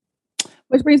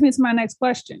 Which brings me to my next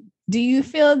question. Do you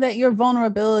feel that your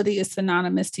vulnerability is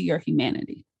synonymous to your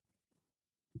humanity?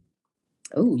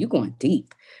 Oh, you're going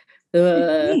deep.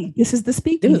 This is the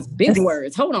speaking. Those big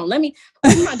words. Hold on. Let me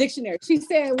put my dictionary. She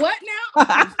said, what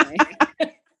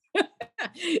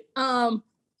now?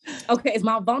 Okay, is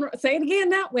my vulnerable? Say it again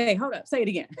now. Wait, hold up. Say it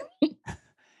again.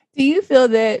 Do you feel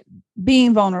that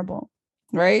being vulnerable,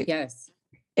 right? Yes.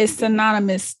 Is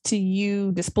synonymous to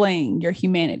you displaying your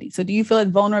humanity? So do you feel that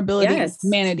vulnerability and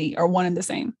humanity are one and the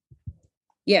same?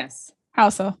 Yes. How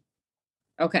so?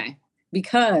 Okay.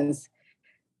 Because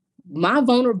my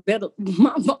vulnerability,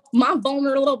 I'm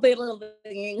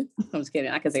just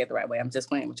kidding. I can say it the right way. I'm just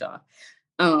playing with y'all.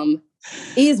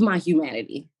 Is my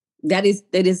humanity. That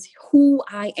is who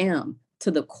I am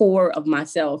to the core of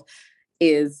myself,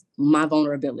 is my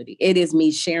vulnerability. It is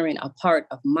me sharing a part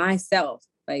of myself.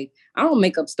 Like, I don't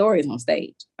make up stories on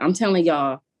stage. I'm telling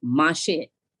y'all my shit.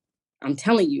 I'm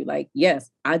telling you, like, yes,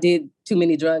 I did too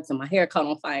many drugs and my hair caught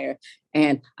on fire.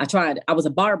 And I was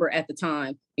a barber at the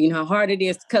time. You know how hard it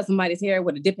is to cut somebody's hair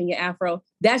with a dip in your afro?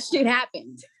 That shit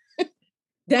happened.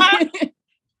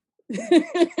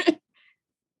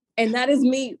 And that is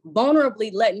me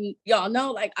vulnerably letting y'all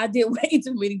know, like, I did way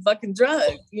too many fucking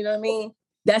drugs. You know what I mean?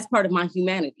 That's part of my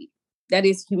humanity. That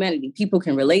is humanity. People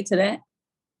can relate to that.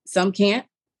 Some can't,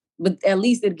 but at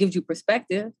least it gives you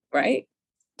perspective, right?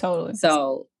 Totally.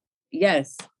 So,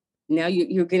 yes, now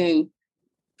you're getting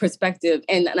perspective.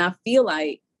 And I feel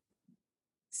like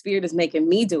Spirit is making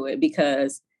me do it,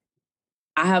 because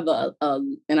I have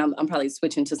and I'm probably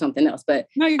switching to something else, but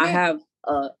I have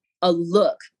a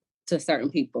look to certain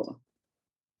people.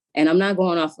 And I'm not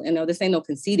going off, this ain't no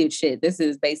conceited shit. This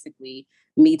is basically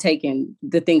me taking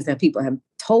the things that people have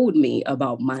told me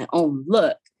about my own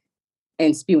look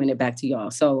and spewing it back to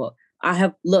y'all. So I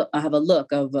have a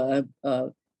look of a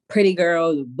pretty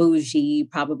girl, bougie,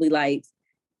 probably like,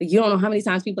 you don't know how many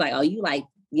times people are like, oh, you like,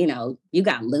 you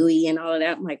got Louis and all of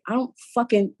that. I'm like, I don't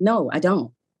fucking know. I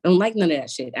don't like none of that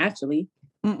shit, actually.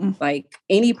 Mm-mm. Like,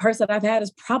 any purse that I've had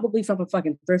is probably from a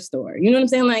fucking thrift store. You know what I'm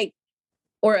saying? Like,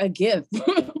 or a gift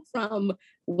from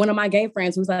one of my gay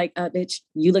friends who's like, bitch,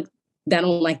 you look, I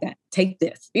don't like that. Take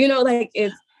this.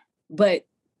 But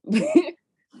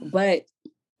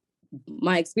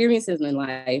my experiences in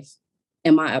life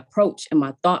and my approach and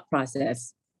my thought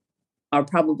process are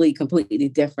probably completely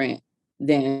different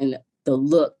than the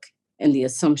look and the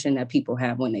assumption that people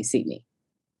have when they see me.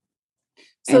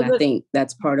 So I think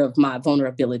that's part of my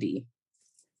vulnerability.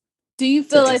 Do you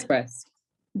feel like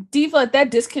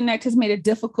that disconnect has made it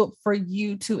difficult for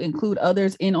you to include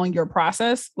others in on your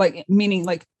process? Like, meaning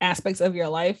like aspects of your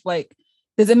life? Like,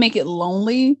 does it make it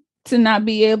lonely to not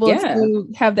be able to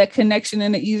have that connection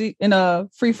in a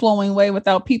free flowing way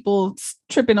without people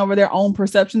tripping over their own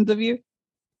perceptions of you?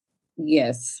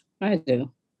 Yes, I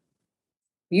do.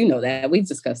 You know that. We've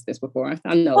discussed this before.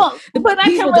 I know. Well, but I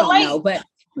can relate. Don't know, but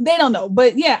they don't know.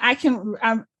 But yeah, I can.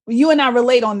 You and I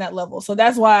relate on that level. So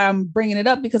that's why I'm bringing it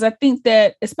up, because I think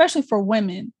that especially for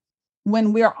women,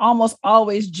 when we're almost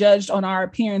always judged on our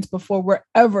appearance before we're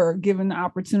ever given the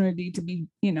opportunity to be,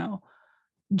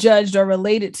 judged or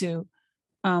related to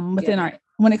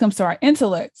when it comes to our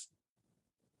intellects,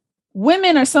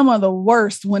 women are some of the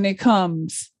worst when it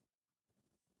comes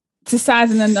to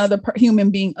sizing another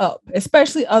human being up,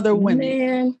 especially other women.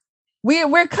 Man.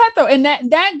 We're cutthroat, and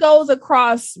that goes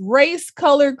across race,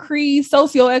 color, creed,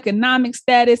 socioeconomic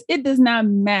status. It does not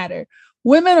matter.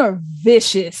 Women are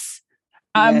vicious.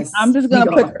 I'm just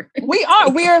gonna we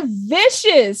are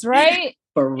vicious, right?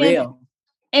 For real.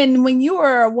 And when you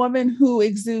are a woman who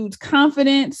exudes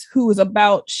confidence, who is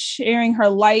about sharing her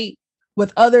light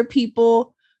with other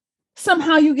people,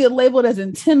 somehow you get labeled as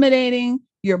intimidating.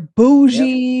 You're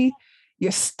bougie. Yep.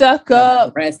 You're stuck up.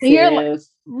 Aggressive.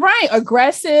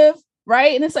 Aggressive.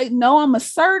 Right. And it's like, no, I'm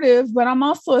assertive, but I'm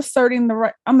also asserting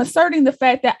the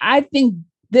fact that I think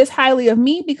this highly of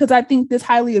me because I think this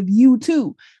highly of you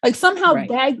too. Like somehow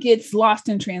that gets lost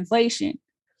in translation.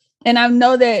 And I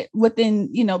know that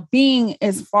within, being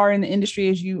as far in the industry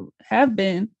as you have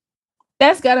been,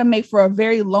 that's got to make for a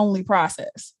very lonely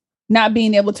process. Not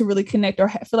being able to really connect or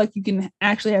feel like you can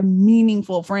actually have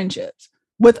meaningful friendships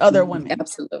with other women.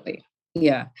 Absolutely.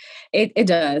 Yeah, it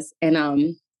does.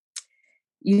 And,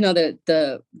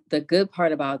 the good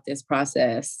part about this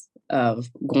process of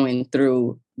going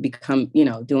through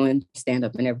doing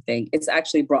stand-up and everything, it's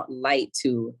actually brought light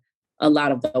to a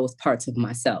lot of those parts of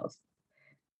myself.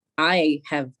 I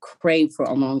have craved for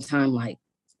a long time, like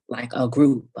a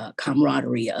group, a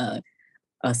camaraderie,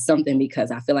 something, because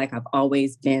I feel like I've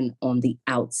always been on the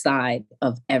outside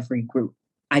of every group.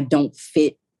 I don't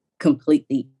fit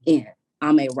completely in.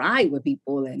 I may ride with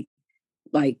people and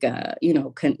have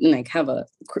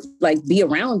be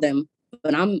around them,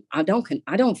 but I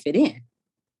don't fit in.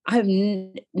 I've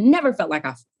never felt like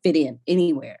I fit in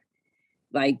anywhere.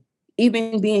 Like,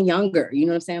 even being younger, you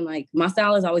know what I'm saying? Like, my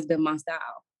style has always been my style.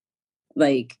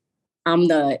 Like, I'm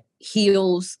the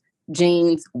heels,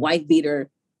 jeans, white beater,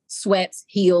 sweats,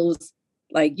 heels,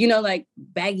 baggy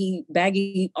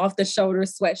off the shoulder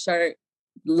sweatshirt,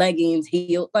 leggings,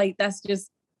 heel. Like, that's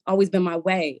just always been my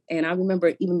way. And I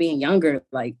remember even being younger,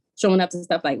 like showing up to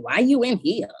stuff like, why you in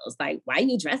heels? Like, why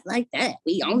you dressed like that?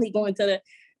 We only going to the,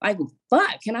 like,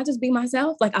 fuck, can I just be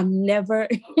myself? Like, I've never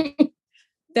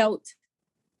felt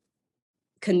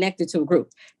connected to a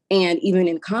group. And even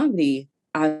in comedy,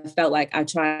 I felt like I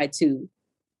tried to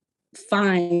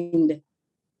find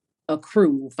a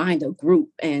crew, find a group,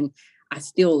 and I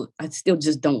still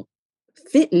just don't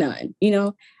fit none,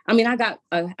 I mean, I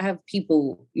have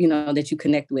people, that you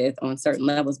connect with on certain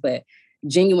levels, but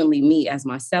genuinely me as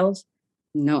myself,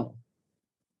 no,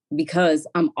 because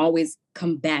I'm always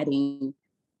combating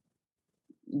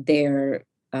their,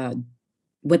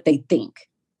 what they think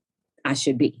I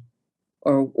should be,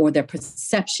 or their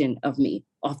perception of me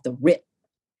off the rip.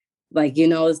 Like,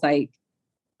 it's like,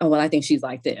 oh, well, I think she's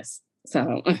like this,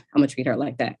 so I'm gonna treat her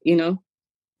like that,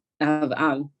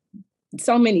 I've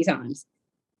so many times,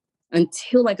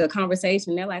 until like a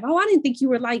conversation, they're like, oh, I didn't think you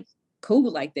were like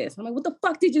cool like this. I'm like, what the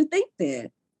fuck did you think then?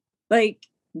 Like,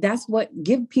 that's what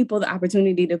give people the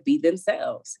opportunity to be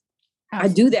themselves.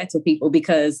 Absolutely. I do that to people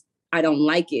because I don't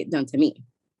like it done to me.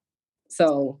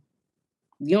 So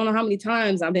you don't know how many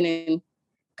times I've been in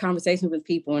conversations with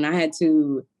people and I had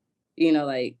to,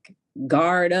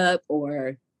 guard up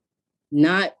or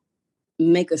not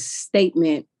make a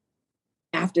statement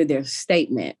after their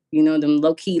statement, them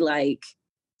low key, like,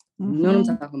 you know what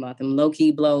I'm talking about, them low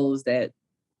key blows that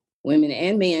women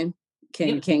and men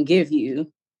can give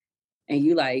you. And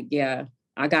you like, yeah,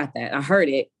 I got that. I heard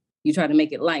it. You try to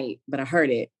make it light, but I heard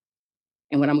it.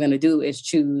 And what I'm going to do is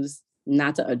choose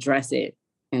not to address it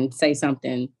and say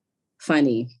something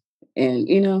funny. And,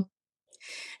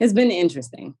 it's been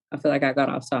interesting. I feel like I got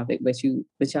off topic, but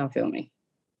y'all feel me.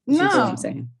 No, you know what I'm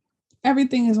saying?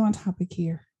 Everything is on topic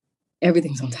here.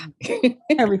 Everything's on topic.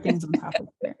 Everything's on topic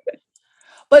here.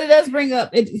 But it does bring up,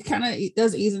 it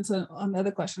does ease into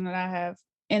another question that I have.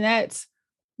 And that's,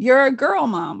 you're a girl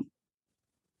mom.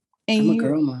 And I'm a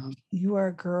girl mom. You are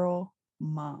a girl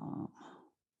mom.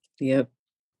 Yep.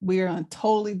 We are on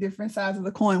totally different sides of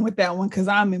the coin with that one, because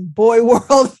I'm in boy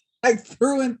world, like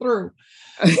through and through.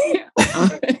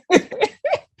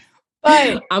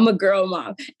 But I'm a girl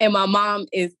mom. And my mom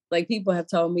is, like, people have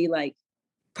told me, like,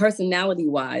 personality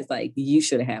wise, like, you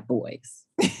should have had boys.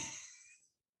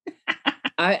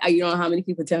 I you know how many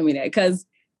people tell me that because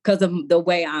of the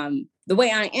way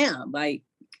I am, like,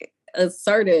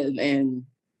 assertive, and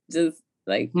just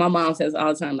like my mom says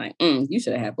all the time, like, you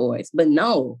should have had boys. But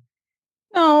no,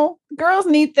 girls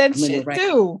need that shit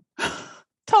too.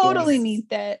 Totally need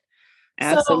that.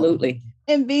 Absolutely.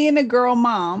 So, and being a girl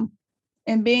mom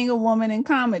and being a woman in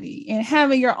comedy and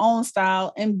having your own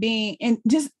style and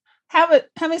just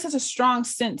having such a strong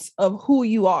sense of who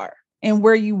you are and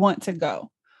where you want to go.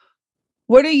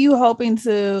 What are you hoping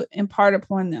to impart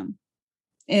upon them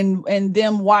and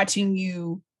them watching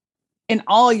you in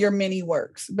all your many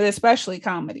works, but especially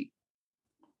comedy?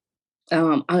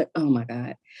 Oh my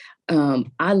God.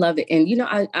 I love it.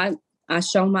 And, I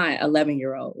show my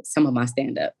 11-year-old some of my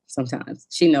stand-up sometimes.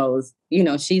 She knows,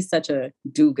 she's such a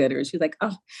do-gooder. She's like,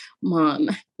 oh, Mom,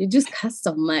 you just cuss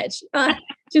so much.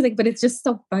 She's like, but it's just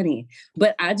so funny.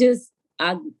 But I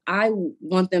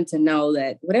want them to know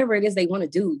that whatever it is they want to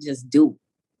do, just do.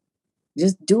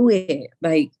 Just do it.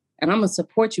 Like, and I'm going to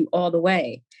support you all the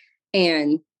way.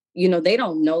 And, they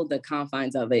don't know the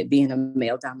confines of it being a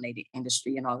male-dominated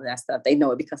industry and all of that stuff. They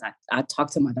know it because I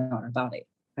talk to my daughter about it.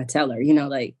 I tell her,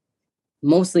 like,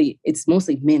 it's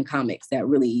mostly men comics that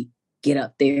really get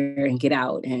up there and get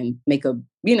out and make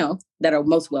that are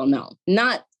most well known.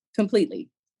 Not completely.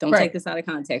 Don't Right. take this out of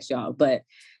context, y'all. But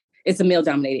it's a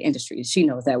male-dominated industry. She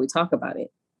knows that. We talk about it.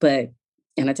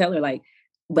 And I tell her, like,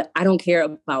 but I don't care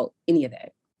about any of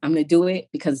that. I'm going to do it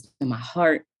because it's in my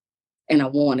heart and I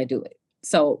want to do it.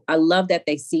 So I love that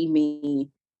they see me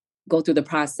go through the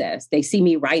process. They see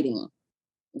me writing.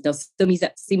 They'll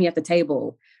see me at the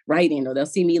table writing, or they'll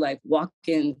see me like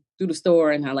walking through the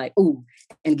store and I like, ooh,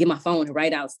 and get my phone and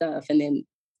write out stuff. And then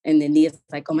Nia's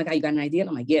like, oh my God, you got an idea? And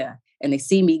I'm like, yeah. And they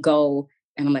see me go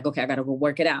and I'm like, okay, I got to go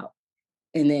work it out.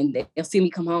 And then they'll see me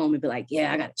come home and be like,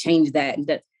 yeah, I got to change that. And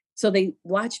that. So they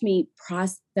watch me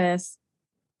process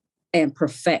and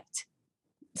perfect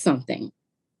something.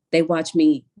 They watch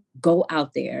me go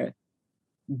out there,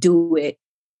 do it,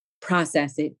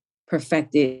 process it,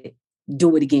 perfect it,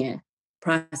 do it again,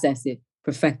 process it,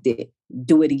 perfect it,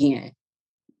 do it again.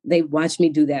 They watch me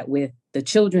do that with the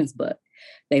children's book.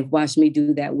 They've watched me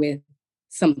do that with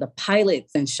some of the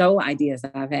pilots and show ideas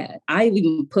that I've had. I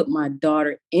even put my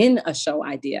daughter in a show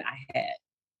idea I had.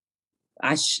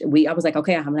 I was like,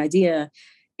 okay, I have an idea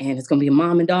and it's going to be a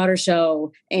mom and daughter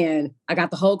show. And I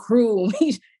got the whole crew.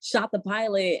 We shot the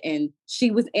pilot and she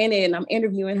was in it and I'm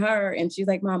interviewing her. And she's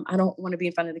like, Mom, I don't want to be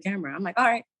in front of the camera. I'm like, all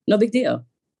right, no big deal.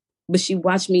 But she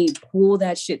watched me pull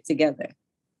that shit together.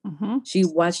 Mm-hmm. She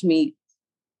watched me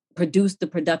produce the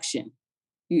production,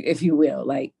 if you will,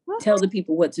 like tell the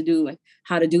people what to do and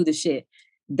how to do the shit.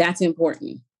 That's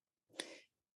important.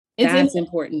 That's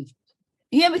important.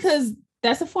 Yeah, because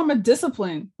that's a form of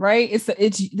discipline, right? It's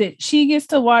that she gets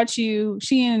to watch you.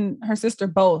 She and her sister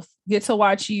both get to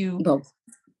watch you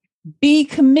be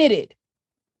committed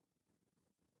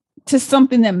to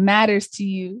something that matters to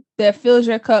you, that fills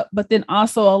your cup, but then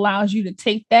also allows you to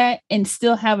take that and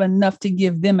still have enough to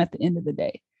give them at the end of the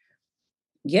day.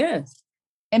 Yes.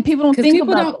 And people don't think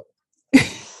about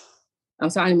I'm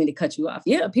sorry, I didn't mean to cut you off.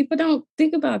 Yeah, people don't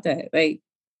think about that. Like,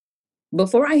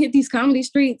 before I hit these comedy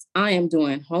streets, I am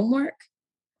doing homework.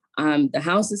 The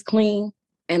house is clean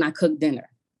and I cook dinner.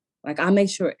 Like, I make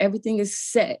sure everything is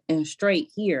set and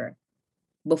straight here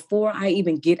before I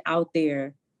even get out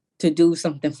there to do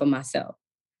something for myself.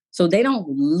 So they don't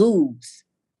lose.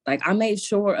 Like, I made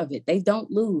sure of it. They don't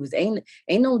lose. Ain't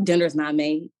no dinner's not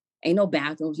made. Ain't no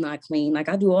bathrooms not clean. Like,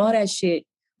 I do all that shit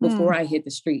before I hit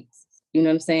the streets. You know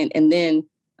what I'm saying? And then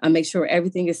I make sure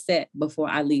everything is set before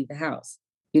I leave the house.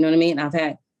 You know what I mean? I've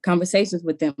had conversations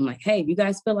with them like, hey, you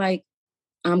guys feel like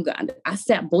I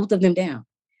sat both of them down.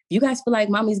 If you guys feel like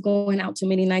mommy's going out too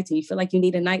many nights and you feel like you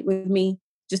need a night with me,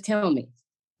 just tell me.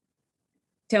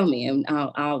 Tell me and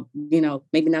I'll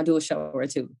maybe not do a show or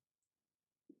two.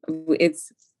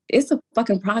 It's a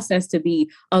fucking process to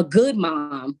be a good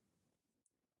mom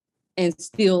and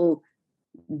still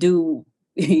do,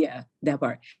 that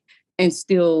part, and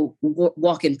still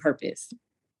walk in purpose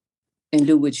and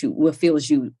do what fills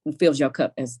your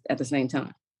cup at the same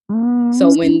time. So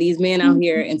when these men out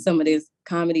here and some of these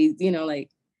comedies,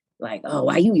 like, oh,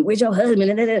 where's your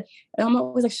husband? And I'm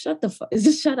always like,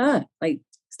 just shut up. Like,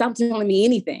 stop telling me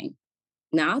anything.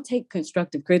 Now I'll take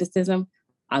constructive criticism.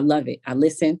 I love it. I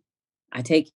listen. I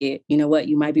take it. You know what?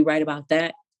 You might be right about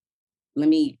that.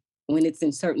 When it's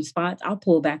in certain spots, I'll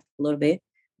pull back a little bit.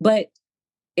 But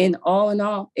in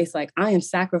all, it's like I am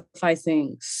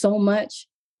sacrificing so much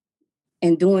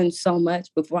and doing so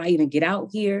much before I even get out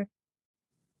here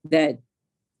that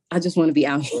I just want to be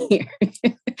out here.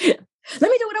 Let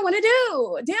me do what I want to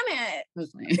do. Damn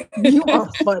it. You are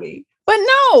funny. But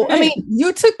no, I mean,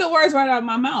 you took the words right out of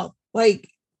my mouth. Like,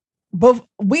 but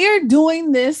we're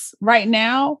doing this right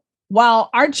now while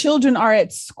our children are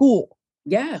at school.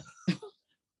 Yeah.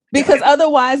 Because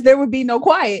otherwise there would be no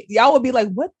quiet. Y'all would be like,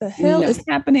 what the hell is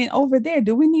happening over there?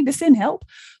 Do we need to send help?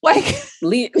 Like,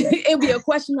 it'll be a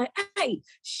question like, hey,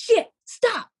 shit,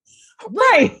 stop.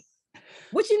 Right.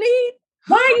 What you need?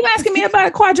 Why are you asking me about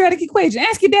a quadratic equation?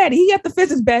 Ask your daddy. He got the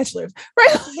physics bachelor's.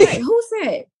 Right. Right. Who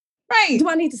said? Right. Do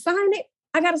I need to sign it?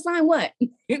 I got to sign what?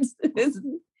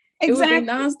 Exactly.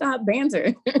 Nonstop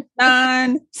banter.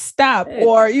 Nonstop.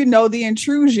 Or, the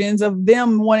intrusions of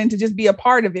them wanting to just be a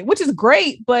part of it, which is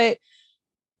great. But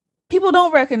people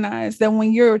don't recognize that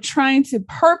when you're trying to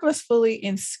purposefully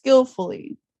and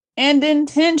skillfully and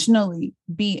intentionally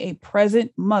be a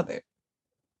present mother,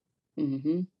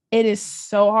 it is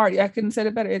so hard. I couldn't say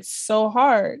it better. It's so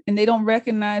hard. And they don't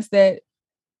recognize that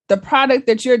the product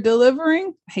that you're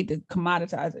delivering, I hate to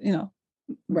commoditize it,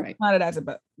 right. Commoditize it,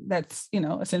 but that's,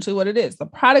 essentially what it is. The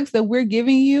products that we're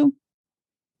giving you,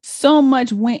 so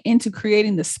much went into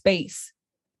creating the space,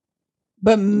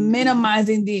 but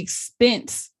minimizing the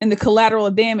expense and the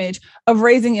collateral damage of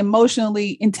raising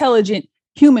emotionally intelligent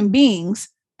human beings.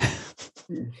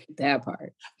 That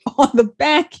part. On the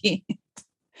back end.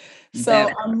 So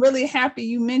Better. I'm really happy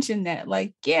you mentioned that.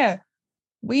 Like, yeah,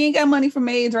 we ain't got money for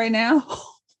maids right now.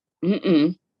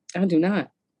 I do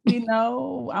not. You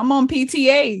know, I'm on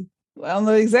PTA on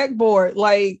the exec board.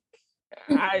 Like,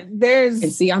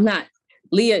 And see, I'm not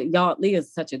Leah. Y'all,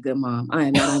 Leah's such a good mom. I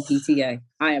am not on PTA.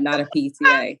 I am not a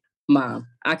PTA mom.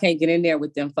 I can't get in there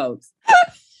with them folks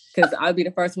because I'll be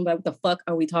the first one. Like, what the fuck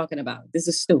are we talking about? This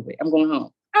is stupid. I'm going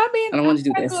home. I mean, I don't want to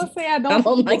do this. I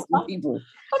don't like people.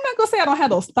 I'm not gonna say I don't have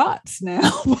those thoughts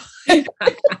now.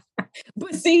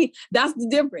 But see, that's the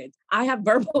difference. I have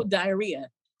verbal diarrhea.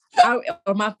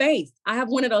 Or my face. I have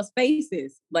one of those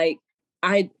faces. Like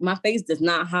my face does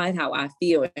not hide how I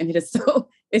feel. And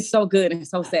it's so good and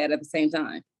so sad at the same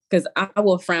time. Because I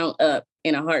will frown up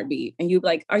in a heartbeat. And you're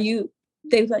like,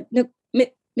 they like, no,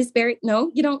 Miss Barry, no,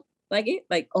 you don't like it?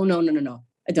 Like, oh no,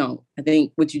 I don't. I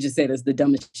think what you just said is the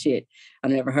dumbest shit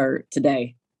I've ever heard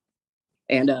today.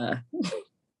 And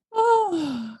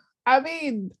oh, I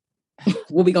mean,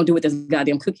 what we gonna do with this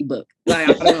goddamn cookie book? Like,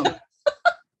 I don't know.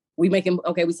 We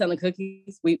selling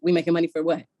cookies. We making money for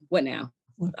what? What now?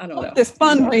 I don't know. This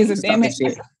fundraiser, damn it.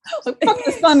 Fuck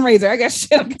this fundraiser. I got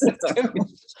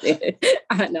shit.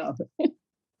 I know.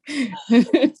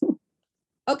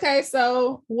 Okay,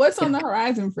 so what's on the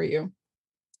horizon for you?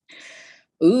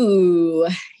 Ooh,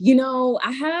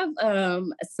 I have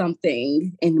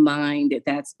something in mind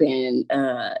that's been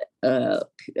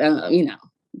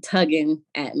tugging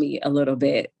at me a little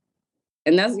bit.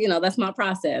 And that's my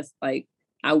process. Like,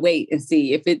 I wait and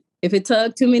see if it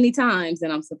tugged too many times,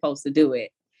 then I'm supposed to do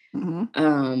it.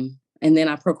 Mm-hmm. And then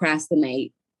I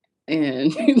procrastinate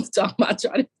and try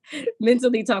to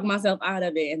mentally talk myself out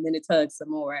of it, and then it tugs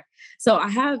some more. So I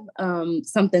have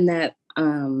something that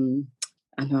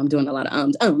I know I'm doing a lot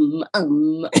of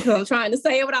I'm trying to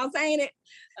say it without saying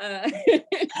it.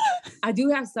 I do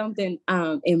have something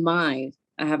in mind.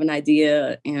 I have an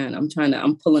idea, and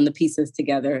I'm pulling the pieces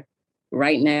together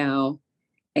right now.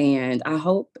 And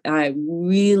I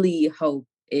really hope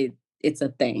it's a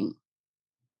thing.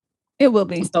 It will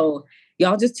be. So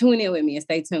y'all just tune in with me and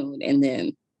stay tuned.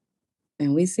 And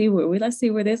let's see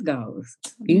where this goes.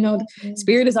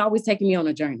 Spirit is always taking me on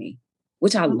a journey,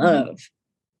 which I love.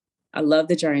 I love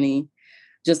the journey.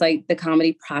 Just like the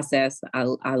comedy process.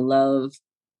 I love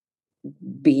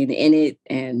being in it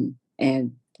and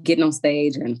getting on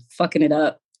stage and fucking it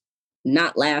up.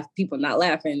 People not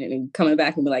laughing and coming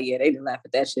back and be like, yeah, they didn't laugh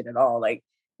at that shit at all. Like,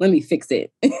 let me fix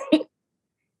it.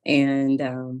 and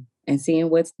seeing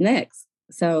what's next.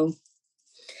 So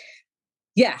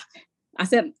yeah, I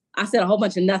said a whole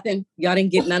bunch of nothing. Y'all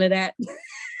didn't get none of that.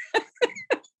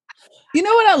 You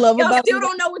know what I love Y'all about still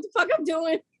don't know what the fuck I'm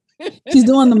doing. She's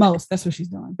doing the most. That's what she's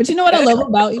doing. But you know what I love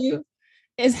about you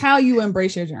is how you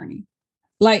embrace your journey.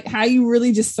 Like how you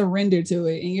really just surrender to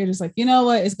it. And you're just like, you know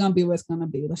what? It's going to be what it's going to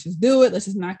be. Let's just do it. Let's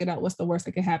just knock it out. What's the worst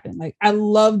that could happen? Like, I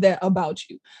love that about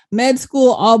you. Med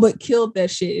school all but killed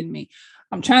that shit in me.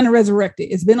 I'm trying to resurrect it.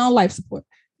 It's been on life support.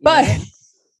 But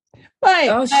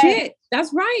oh shit.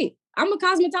 That's right. I'm a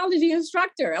cosmetology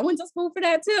instructor. I went to school for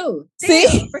that too.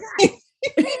 See?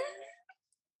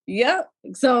 Yep.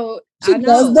 So she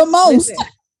does the most. Listen,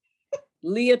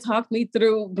 Leah talked me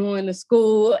through going to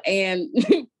school and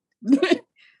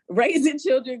raising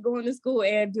children, going to school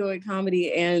and doing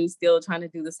comedy and still trying to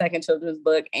do the second children's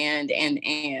book and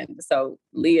so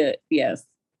Leah, yes,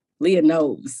 Leah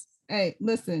knows. Hey,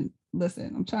 listen,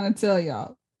 I'm trying to tell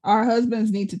y'all, our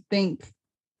husbands need to thank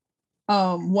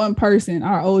one person,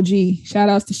 our OG. Shout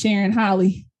outs to Sharon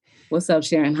Holly. What's up,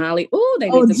 Sharon Holly? Oh, they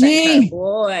need to thank her,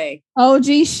 boy.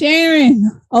 OG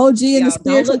Sharon. OG in the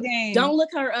spiritual game. Don't look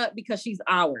her up because she's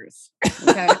ours.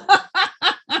 Okay.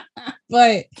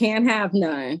 But can't have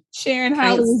none. Sharon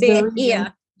Holly is the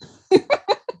reason.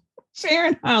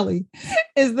 Sharon Holly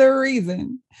is the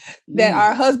reason that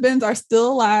our husbands are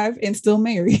still alive and still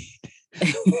married.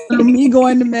 Through me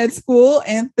going to med school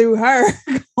and through her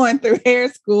going through hair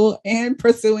school and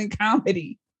pursuing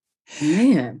comedy.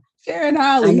 Man. Sharon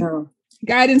Holly. I know.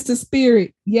 Guidance to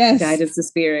spirit. Yes. Guidance to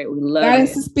spirit. We love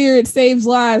Guidance to spirit saves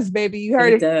lives, baby. You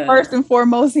heard it first and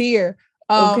foremost here.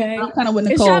 Okay. I'm kind of with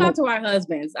Nicole. And shout out to our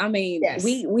husbands. I mean, yes.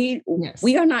 we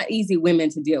are not easy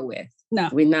women to deal with. No.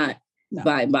 We're not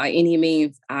by any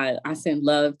means. I send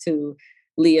love to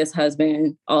Leah's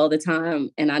husband all the time.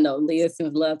 And I know Leah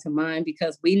sends love to mine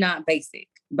because we're not basic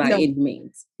by any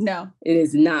means. No. It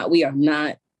is not. We are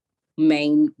not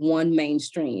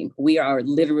mainstream. We are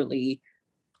literally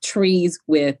trees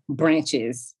with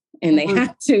branches, and they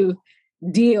have to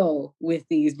deal with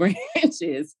these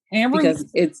branches and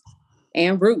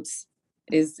roots.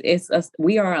 It's us.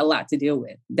 We are a lot to deal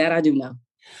with. That I do know.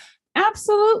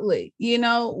 Absolutely. You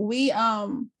know, we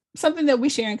something that we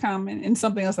share in common and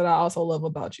something else that I also love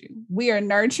about you. We are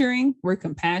nurturing, we're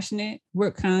compassionate,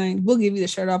 we're kind. We'll give you the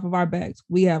shirt off of our backs.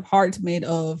 We have hearts made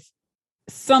of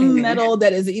some metal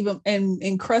that is even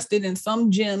encrusted in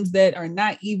some gems that are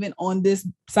not even on this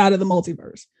side of the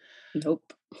multiverse.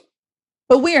 Nope.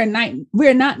 But we're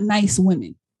not nice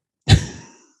women.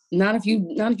 Not if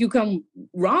you come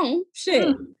wrong.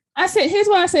 Shit. I said, here's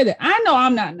why I said it. I know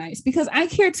I'm not nice because I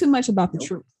care too much about the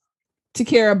truth to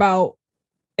care about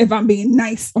if I'm being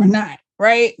nice or not.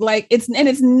 Right. Like it's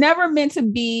never meant to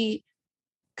be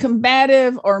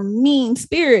combative or mean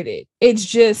spirited. It's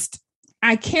just,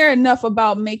 I care enough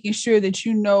about making sure that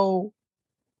you know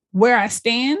where I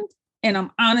stand and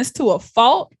I'm honest to a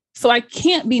fault. So I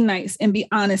can't be nice and be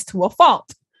honest to a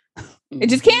fault. It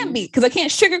just can't be because I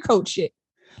can't sugarcoat shit.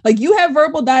 Like you have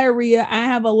verbal diarrhea. I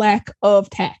have a lack of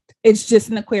tact. It's just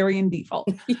an Aquarian default.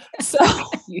 So,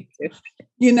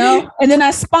 you know, and then I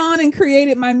spawned and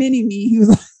created my mini me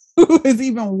who is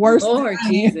even worse. Lord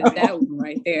Jesus, that one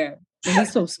right there. And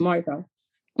he's so smart though.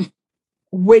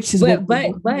 Which is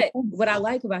but what I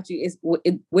like about you is what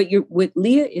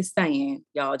Leah is saying,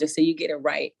 y'all, just so you get it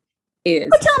right, is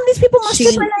I'm telling these people my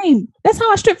stripper name. That's how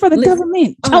I strip for the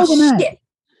government. Chosen Eyes.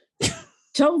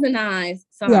 Chosen Eyes.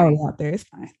 Sorry. You're already out there. It's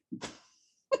fine.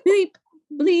 Bleep,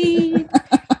 bleep.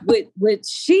 What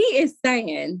she is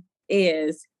saying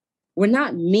is we're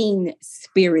not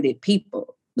mean-spirited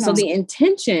people. No. So the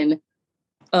intention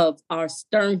of our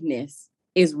sternness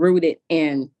is rooted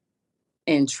in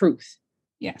truth.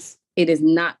 Yes. It is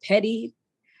not petty.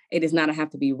 It is not I have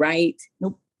to be right.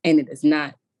 Nope. And it is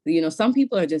not, you know, some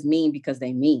people are just mean because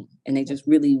they mean and they just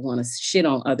really want to shit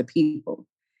on other people.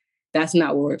 That's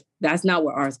not where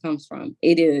ours comes from.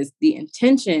 It is the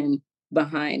intention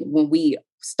behind when we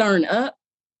stern up.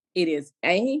 It is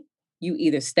you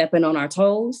either stepping on our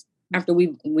toes after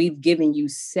we've given you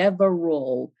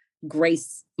several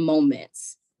grace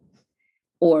moments,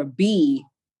 or B,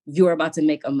 you're about to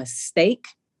make a mistake.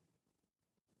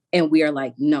 And we are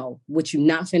like, no, what you're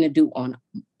not finna do on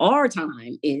our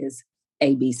time is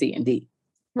A, B, C, and D.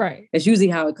 Right. That's usually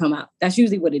how it come out. That's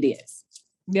usually what it is.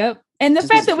 Yep. And the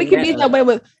fact that we can be that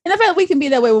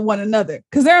way with one another.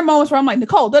 Because there are moments where I'm like,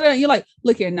 Nicole, you're like,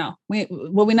 look here, no.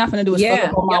 What we're not gonna do is fuck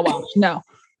up on my watch.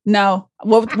 No.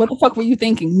 What the fuck were you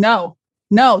thinking? No.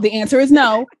 The answer is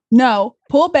no. No.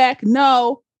 Pull back.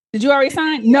 No. Did you already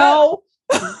sign? No.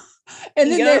 And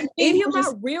then there's any of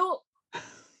my real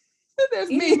there's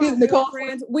me and Nicole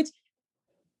friends, which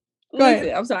go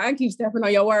ahead. I'm sorry, I keep stepping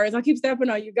on your words. I keep stepping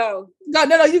on you. Go. No,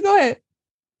 you go ahead.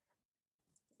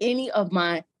 Any of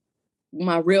my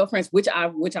real friends, which I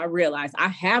realize I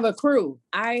have a crew.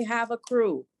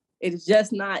 It's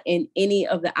just not in any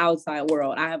of the outside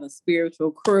world. I have a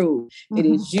spiritual crew. Mm-hmm. It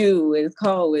is you, it's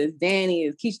Cole, it's Danny,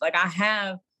 it's Keisha. Like I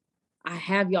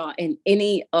have y'all in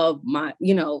any of my,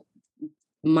 you know,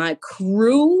 my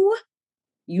crew.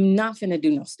 You're not finna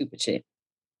do no stupid shit.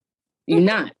 You're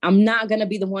not. I'm not gonna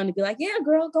be the one to be like, yeah,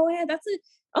 girl, go ahead. That's it.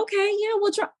 Okay, yeah,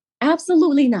 we'll try.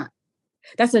 Absolutely not.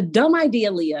 That's a dumb idea,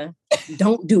 Leah.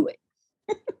 Don't do it.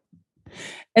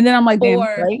 And then I'm like, damn,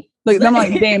 right? Look, I'm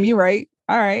like, damn, you right.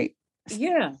 All right.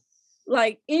 Yeah.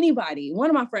 Like anybody, one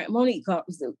of my friends, Monique,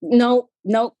 no,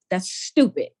 that's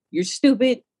stupid. You're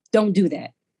stupid. Don't do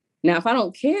that. Now, if I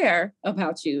don't care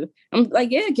about you, I'm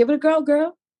like, yeah, give it a go,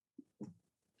 girl.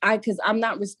 Because I'm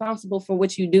not responsible for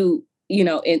what you do, you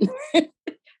know, and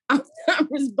I'm not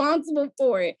responsible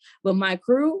for it. But my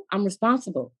crew, I'm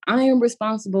responsible. I am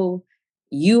responsible.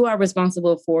 You are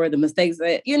responsible for the mistakes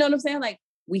that, you know what I'm saying? Like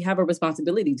we have a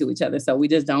responsibility to each other. So we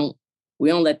don't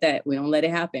let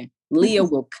it happen. Leah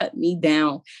will cut me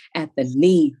down at the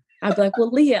knee. I'd be like,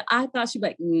 well, Leah, I thought she'd be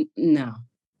like, no.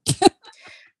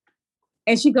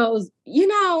 And she goes, you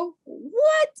know,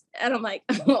 what? And I'm like,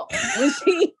 oh, when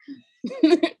she,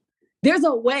 there's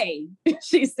a way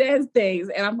she says things.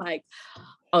 And I'm like,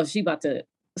 oh, she about to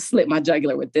slit my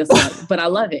jugular with this one. But I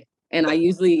love it. And I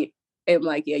usually am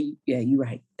like, yeah, you're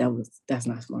right. That's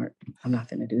not smart. I'm not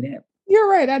going to do that. You're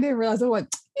right. I didn't realize. I'm like,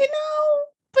 you know,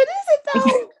 but is it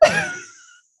though?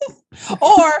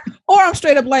 or I'm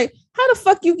straight up like, how the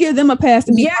fuck you give them a pass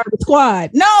to be part of the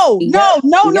squad? No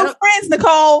new friends,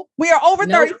 Nicole. We are over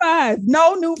 35.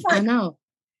 No new friends. I know.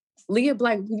 Leah,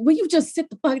 like, will you just sit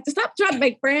the fuck? Stop trying to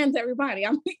make friends, everybody.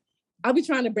 I'll be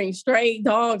trying to bring stray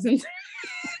dogs and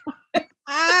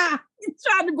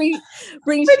trying to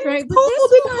bring stray.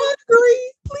 Cold and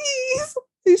hungry, please.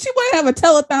 She might have a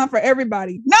telethon for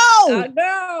everybody. No, I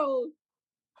know.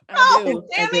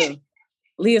 I do.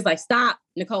 Leah's like, stop,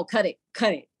 Nicole, cut it.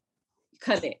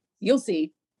 You'll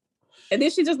see. And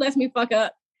then she just lets me fuck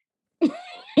up.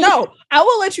 No, I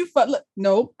will let you fuck. Look,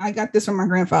 no, I got this from my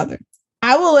grandfather.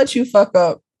 I will let you fuck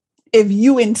up if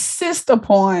you insist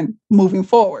upon moving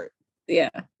forward. Yeah.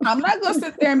 I'm not gonna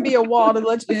sit there and be a wall to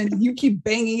let you, and you keep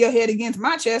banging your head against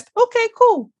my chest. Okay,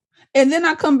 cool. And then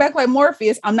I come back like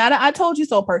Morpheus. I'm not a I told you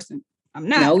so person. I'm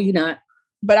not. No, you're not.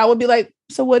 But I would be like,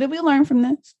 so what did we learn from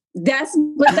this? That's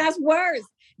worse.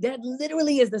 That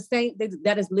literally is the same.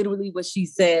 That is literally what she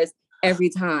says every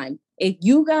time. If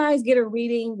you guys get a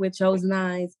reading with Chosen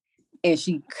Eyes and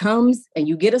she comes and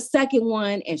you get a second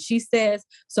one and she says,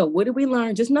 so what did we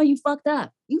learn? Just know you fucked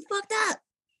up. You fucked up.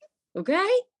 Okay?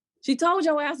 She told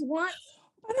your ass once.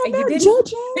 And you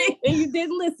didn't and you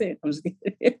didn't listen. I'm just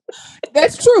kidding.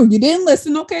 That's true. You didn't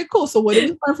listen. Okay, cool. So what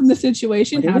did we learn from the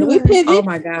situation? How do we pivot? Oh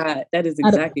my God. That is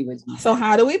exactly what you said. So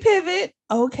how do we pivot?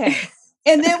 Okay.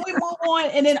 And then we move on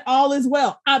and then all is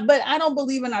well. But I don't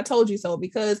believe in I told you so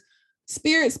because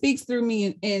spirit speaks through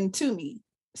me and to me.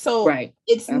 So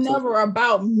it's never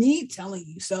about me telling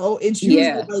you so. It's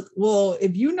usually like, well,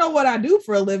 if you know what I do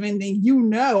for a living, then you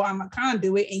know I'm a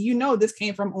conduit and you know this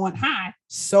came from on high.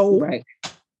 So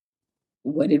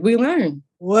what did we learn?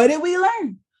 What did we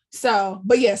learn? So,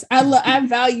 but yes, I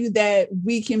value that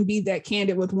we can be that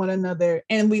candid with one another.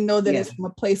 And we know that it's from a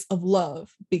place of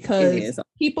love because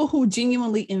people who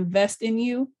genuinely invest in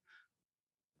you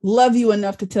love you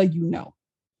enough to tell you no.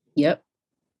 Yep.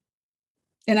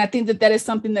 And I think that is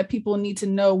something that people need to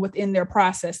know within their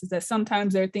process is that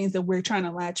sometimes there are things that we're trying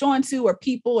to latch onto or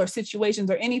people or situations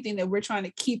or anything that we're trying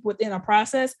to keep within a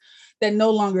process that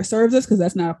no longer serves us because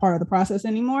that's not a part of the process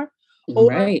anymore.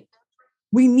 Or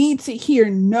we need to hear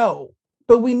no,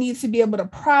 but we need to be able to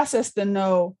process the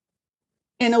no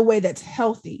in a way that's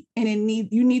healthy. And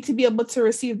you need to be able to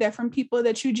receive that from people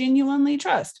that you genuinely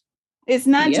trust. It's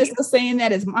not just saying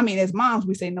that as moms,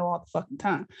 we say no all the fucking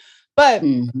time, but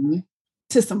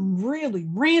to some really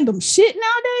random shit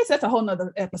nowadays, that's a whole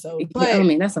nother episode. But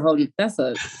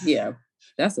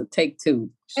that's a take two.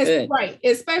 Right.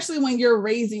 Especially when you're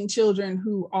raising children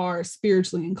who are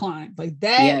spiritually inclined like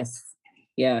that. Yes.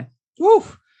 Yeah.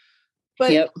 Woof.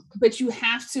 But you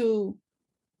have to,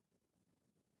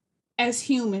 as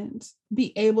humans,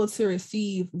 be able to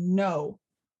receive no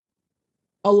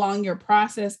along your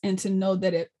process and to know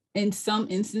that in some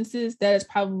instances, that is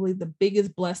probably the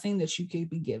biggest blessing that you could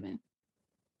be given.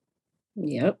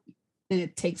 Yep. And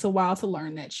it takes a while to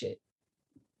learn that shit.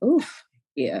 Oof.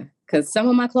 Yeah. Because some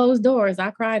of my closed doors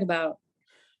I cried about,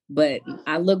 but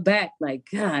I look back like,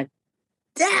 God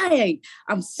dang,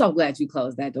 I'm so glad you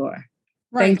closed that door.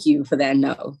 Right. Thank you for that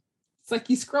no. It's like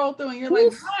you scroll through and you're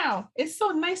like, wow, it's so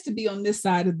nice to be on this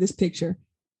side of this picture.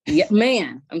 Yeah,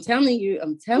 man, I'm telling you.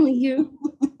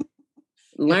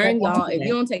 Learn, y'all. If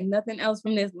you don't take nothing else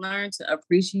from this, learn to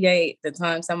appreciate the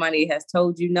time somebody has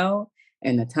told you no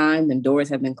and the time the doors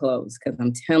have been closed. Because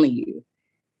I'm telling you,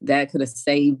 that could have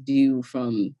saved you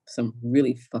from some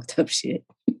really fucked up shit.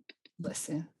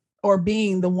 Listen, or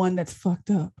being the one that's fucked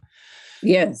up.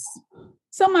 Yes.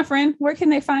 So, my friend, where can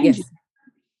they find you?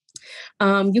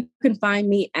 You can find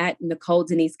me at Nicole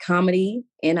Denise Comedy,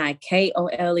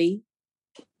 Nikole.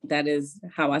 That is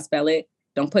how I spell it.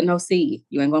 Don't put no C.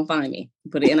 You ain't gonna find me.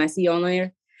 Put an NIC on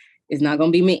there. It's not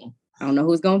gonna be me. I don't know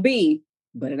who it's gonna be,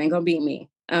 but it ain't gonna be me.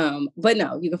 But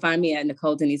no, you can find me at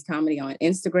Nicole Denise Comedy on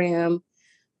Instagram.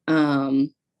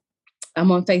 I'm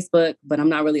on Facebook, but I'm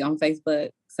not really on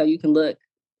Facebook. So you can look.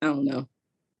 I don't know.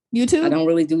 YouTube? I don't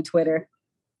really do Twitter.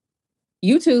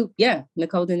 YouTube, yeah,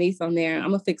 Nicole Denise on there. I'm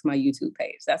gonna fix my YouTube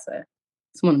page.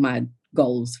 It's one of my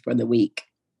goals for the week.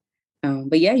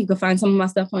 But yeah, you can find some of my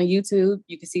stuff on YouTube.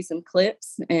 You can see some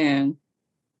clips, and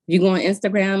if you go on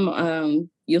Instagram,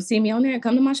 you'll see me on there and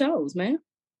come to my shows, man.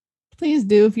 Please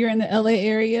do if you're in the LA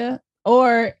area,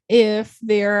 or if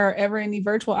there are ever any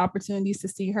virtual opportunities to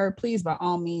see her, please by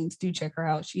all means do check her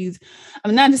out.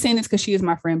 I'm not just saying this because she is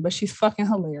my friend, but she's fucking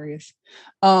hilarious.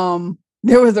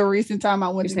 There was a recent time I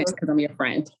went to because I'm your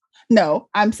friend. No,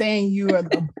 I'm saying you are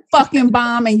the fucking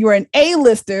bomb and you're an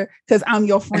A-lister because I'm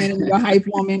your friend and your hype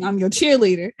woman. I'm your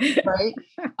cheerleader, right?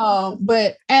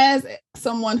 But as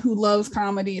someone who loves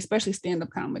comedy, especially stand-up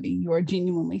comedy, you are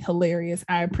genuinely hilarious.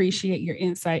 I appreciate your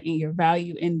insight and your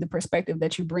value and the perspective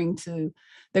that you bring to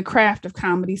the craft of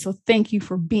comedy. So thank you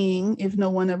for being, if no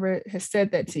one ever has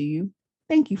said that to you,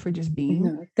 thank you for just being.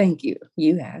 No, thank you.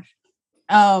 You have.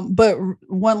 But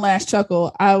one last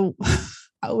chuckle.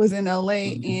 I was in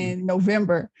LA in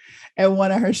November at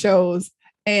one of her shows,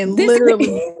 and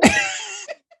literally.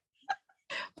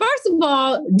 First of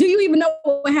all, do you even know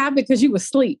what happened? Because you were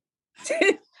asleep.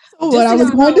 What I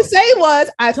was going to say was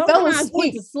I fell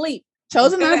asleep. To sleep.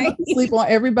 Chose not to sleep on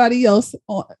everybody else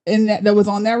that was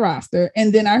on that roster.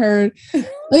 And then I heard,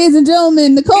 ladies and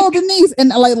gentlemen, Nicole Denise, and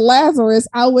like Lazarus,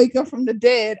 I'll wake up from the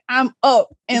dead. I'm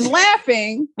up and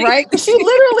laughing, right? She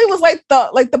literally was like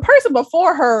the person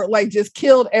before her, like just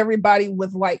killed everybody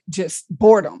with like just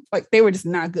boredom. Like they were just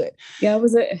not good. Yeah, it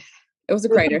was a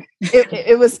crater.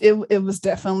 It was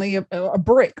definitely a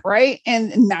brick, right?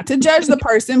 And not to judge the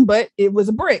person, but it was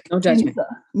a brick. No judgment.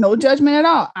 No judgment at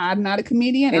all. I'm not a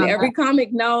comedian. And every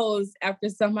comic knows after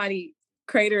somebody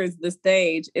craters the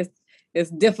stage,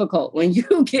 it's difficult when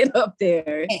you get up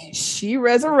there. And she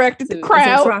resurrected the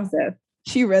crowd. Process.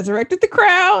 She resurrected the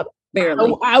crowd.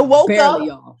 Barely. I woke Barely,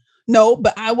 up. Y'all. No,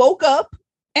 but I woke up.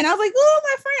 And I was like, oh,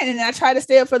 my friend. And I tried to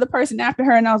stay up for the person after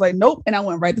her. And I was like, nope. And I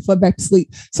went right the fuck back to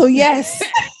sleep. So yes.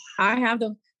 I have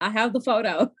the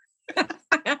photo.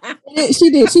 She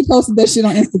did. She posted that shit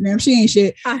on Instagram. She ain't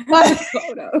shit. I have the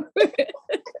photo.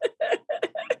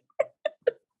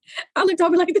 I looked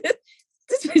over like this.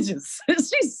 This bitch is,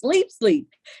 she sleep.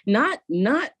 Not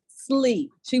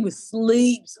sleep. She was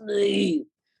sleep.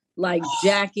 Like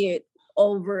jacket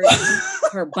over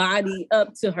her body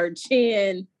up to her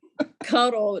chin.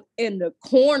 Cuddled in the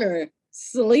corner,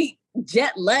 sleep,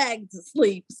 jet lagged,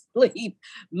 sleep,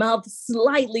 mouth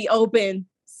slightly open,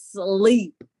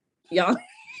 sleep, y'all.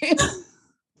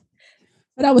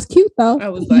 But I was cute though. I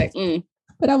was like,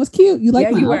 But I was cute. You like?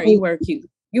 Yeah, you were cute.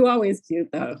 You always cute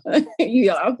though.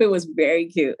 Your outfit was very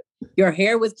cute. Your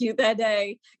hair was cute that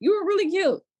day. You were really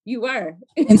cute. You were.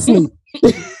 And sleep.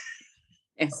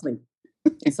 And sleep.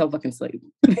 And so fucking sleep.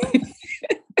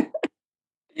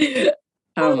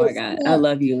 Oh my God. I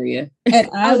love you, Leah. And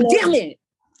damn it.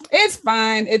 It's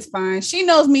fine. It's fine. She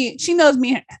knows me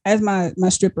as my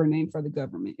stripper name for the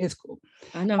government. It's cool.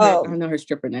 I know her. I know her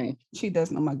stripper name. She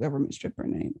does know my government stripper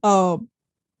name.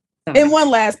 And one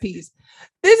last piece.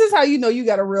 This is how you know you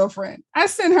got a real friend. I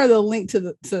sent her the link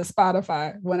to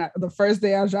Spotify the first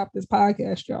day I dropped this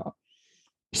podcast, y'all.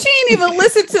 She ain't even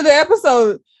listened to the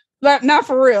episode. Like, not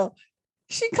for real.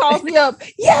 She calls me up.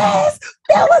 Yes,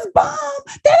 that was bomb.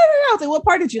 I was like, what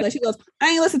part did you like? She goes,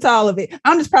 I ain't listened to all of it.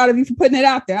 I'm just proud of you for putting it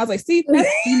out there. I was like, see,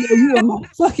 you are my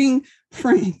fucking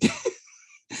friend.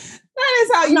 That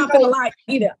is how I'm not gonna lie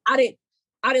either. I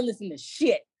didn't listen to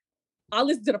shit. I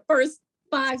listened to the first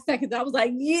 5 seconds. I was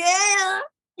like, yeah,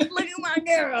 look at my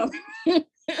girl.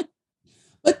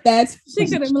 But she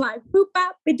could have been like boop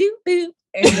bop ba doop boop.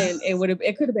 And then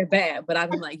it could have been bad, but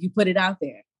I'm like, you put it out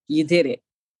there. You did it.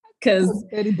 Because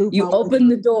you open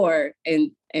the door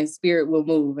and spirit will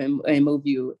move and move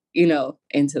you,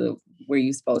 into where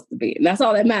you're supposed to be. And that's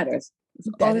all that matters. That's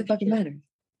all that fucking matters.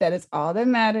 That is all that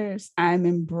matters. I'm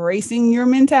embracing your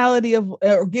mentality of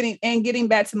getting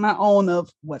back to my own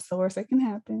of what's the worst that can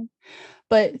happen.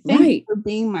 But thank you for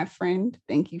being my friend.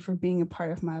 Thank you for being a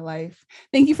part of my life.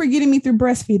 Thank you for getting me through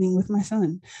breastfeeding with my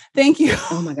son. Thank you.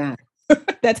 Oh my God.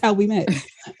 That's how we met.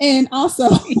 And also,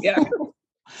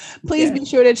 please be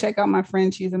sure to check out my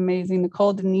friend. She's amazing.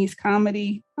 Nicole Denise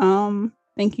Comedy.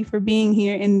 Thank you for being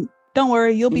here. And don't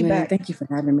worry, you'll be back. Thank you for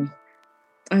having me.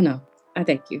 I know. I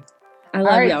thank you. I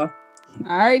love y'all.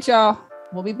 All right, y'all.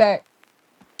 We'll be back.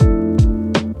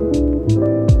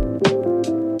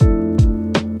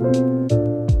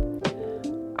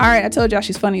 All right, I told y'all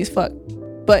she's funny as fuck.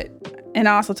 And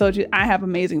I also told you I have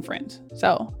amazing friends.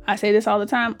 So I say this all the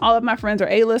time. All of my friends are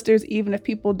A-listers, even if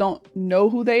people don't know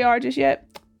who they are just yet.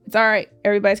 It's all right.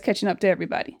 Everybody's catching up to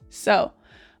everybody. So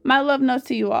my love notes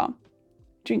to you all.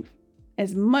 Drink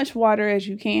as much water as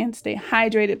you can. Stay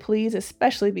hydrated, please,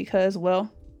 especially because,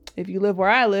 well, if you live where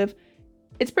I live,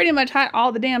 it's pretty much hot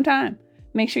all the damn time.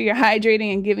 Make sure you're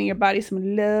hydrating and giving your body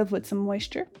some love with some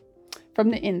moisture from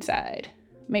the inside.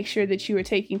 Make sure that you are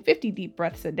taking 50 deep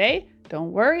breaths a day.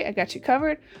 Don't worry, I got you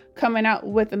covered. Coming out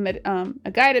with a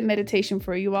guided meditation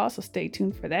for you all, so stay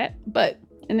tuned for that. But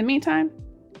in the meantime,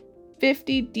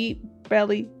 50 deep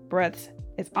belly breaths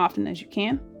as often as you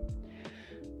can.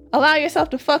 Allow yourself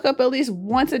to fuck up at least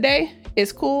once a day.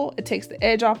 It's cool. It takes the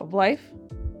edge off of life.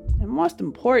 And most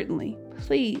importantly,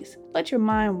 please let your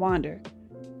mind wander.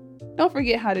 Don't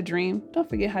forget how to dream. Don't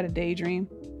forget how to daydream.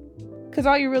 Because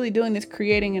all you're really doing is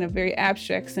creating in a very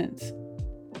abstract sense.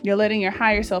 You're letting your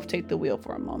higher self take the wheel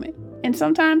for a moment. And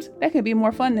sometimes that could be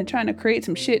more fun than trying to create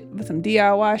some shit with some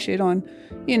DIY shit on,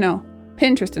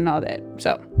 Pinterest and all that.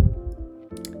 So,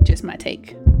 just my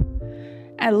take.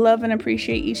 I love and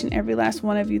appreciate each and every last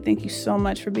one of you. Thank you so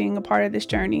much for being a part of this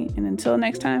journey. And until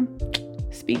next time,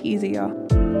 speak easy, y'all.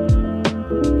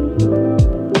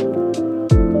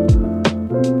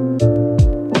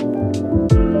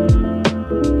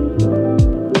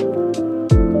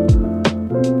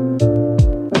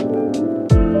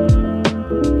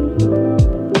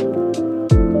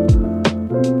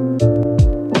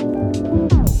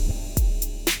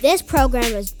 This program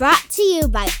is brought to you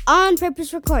by On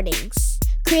Purpose Recordings.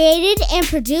 Created and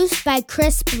produced by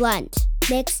Chris Blunt.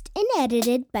 Mixed and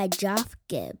edited by Joff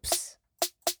Gibbs.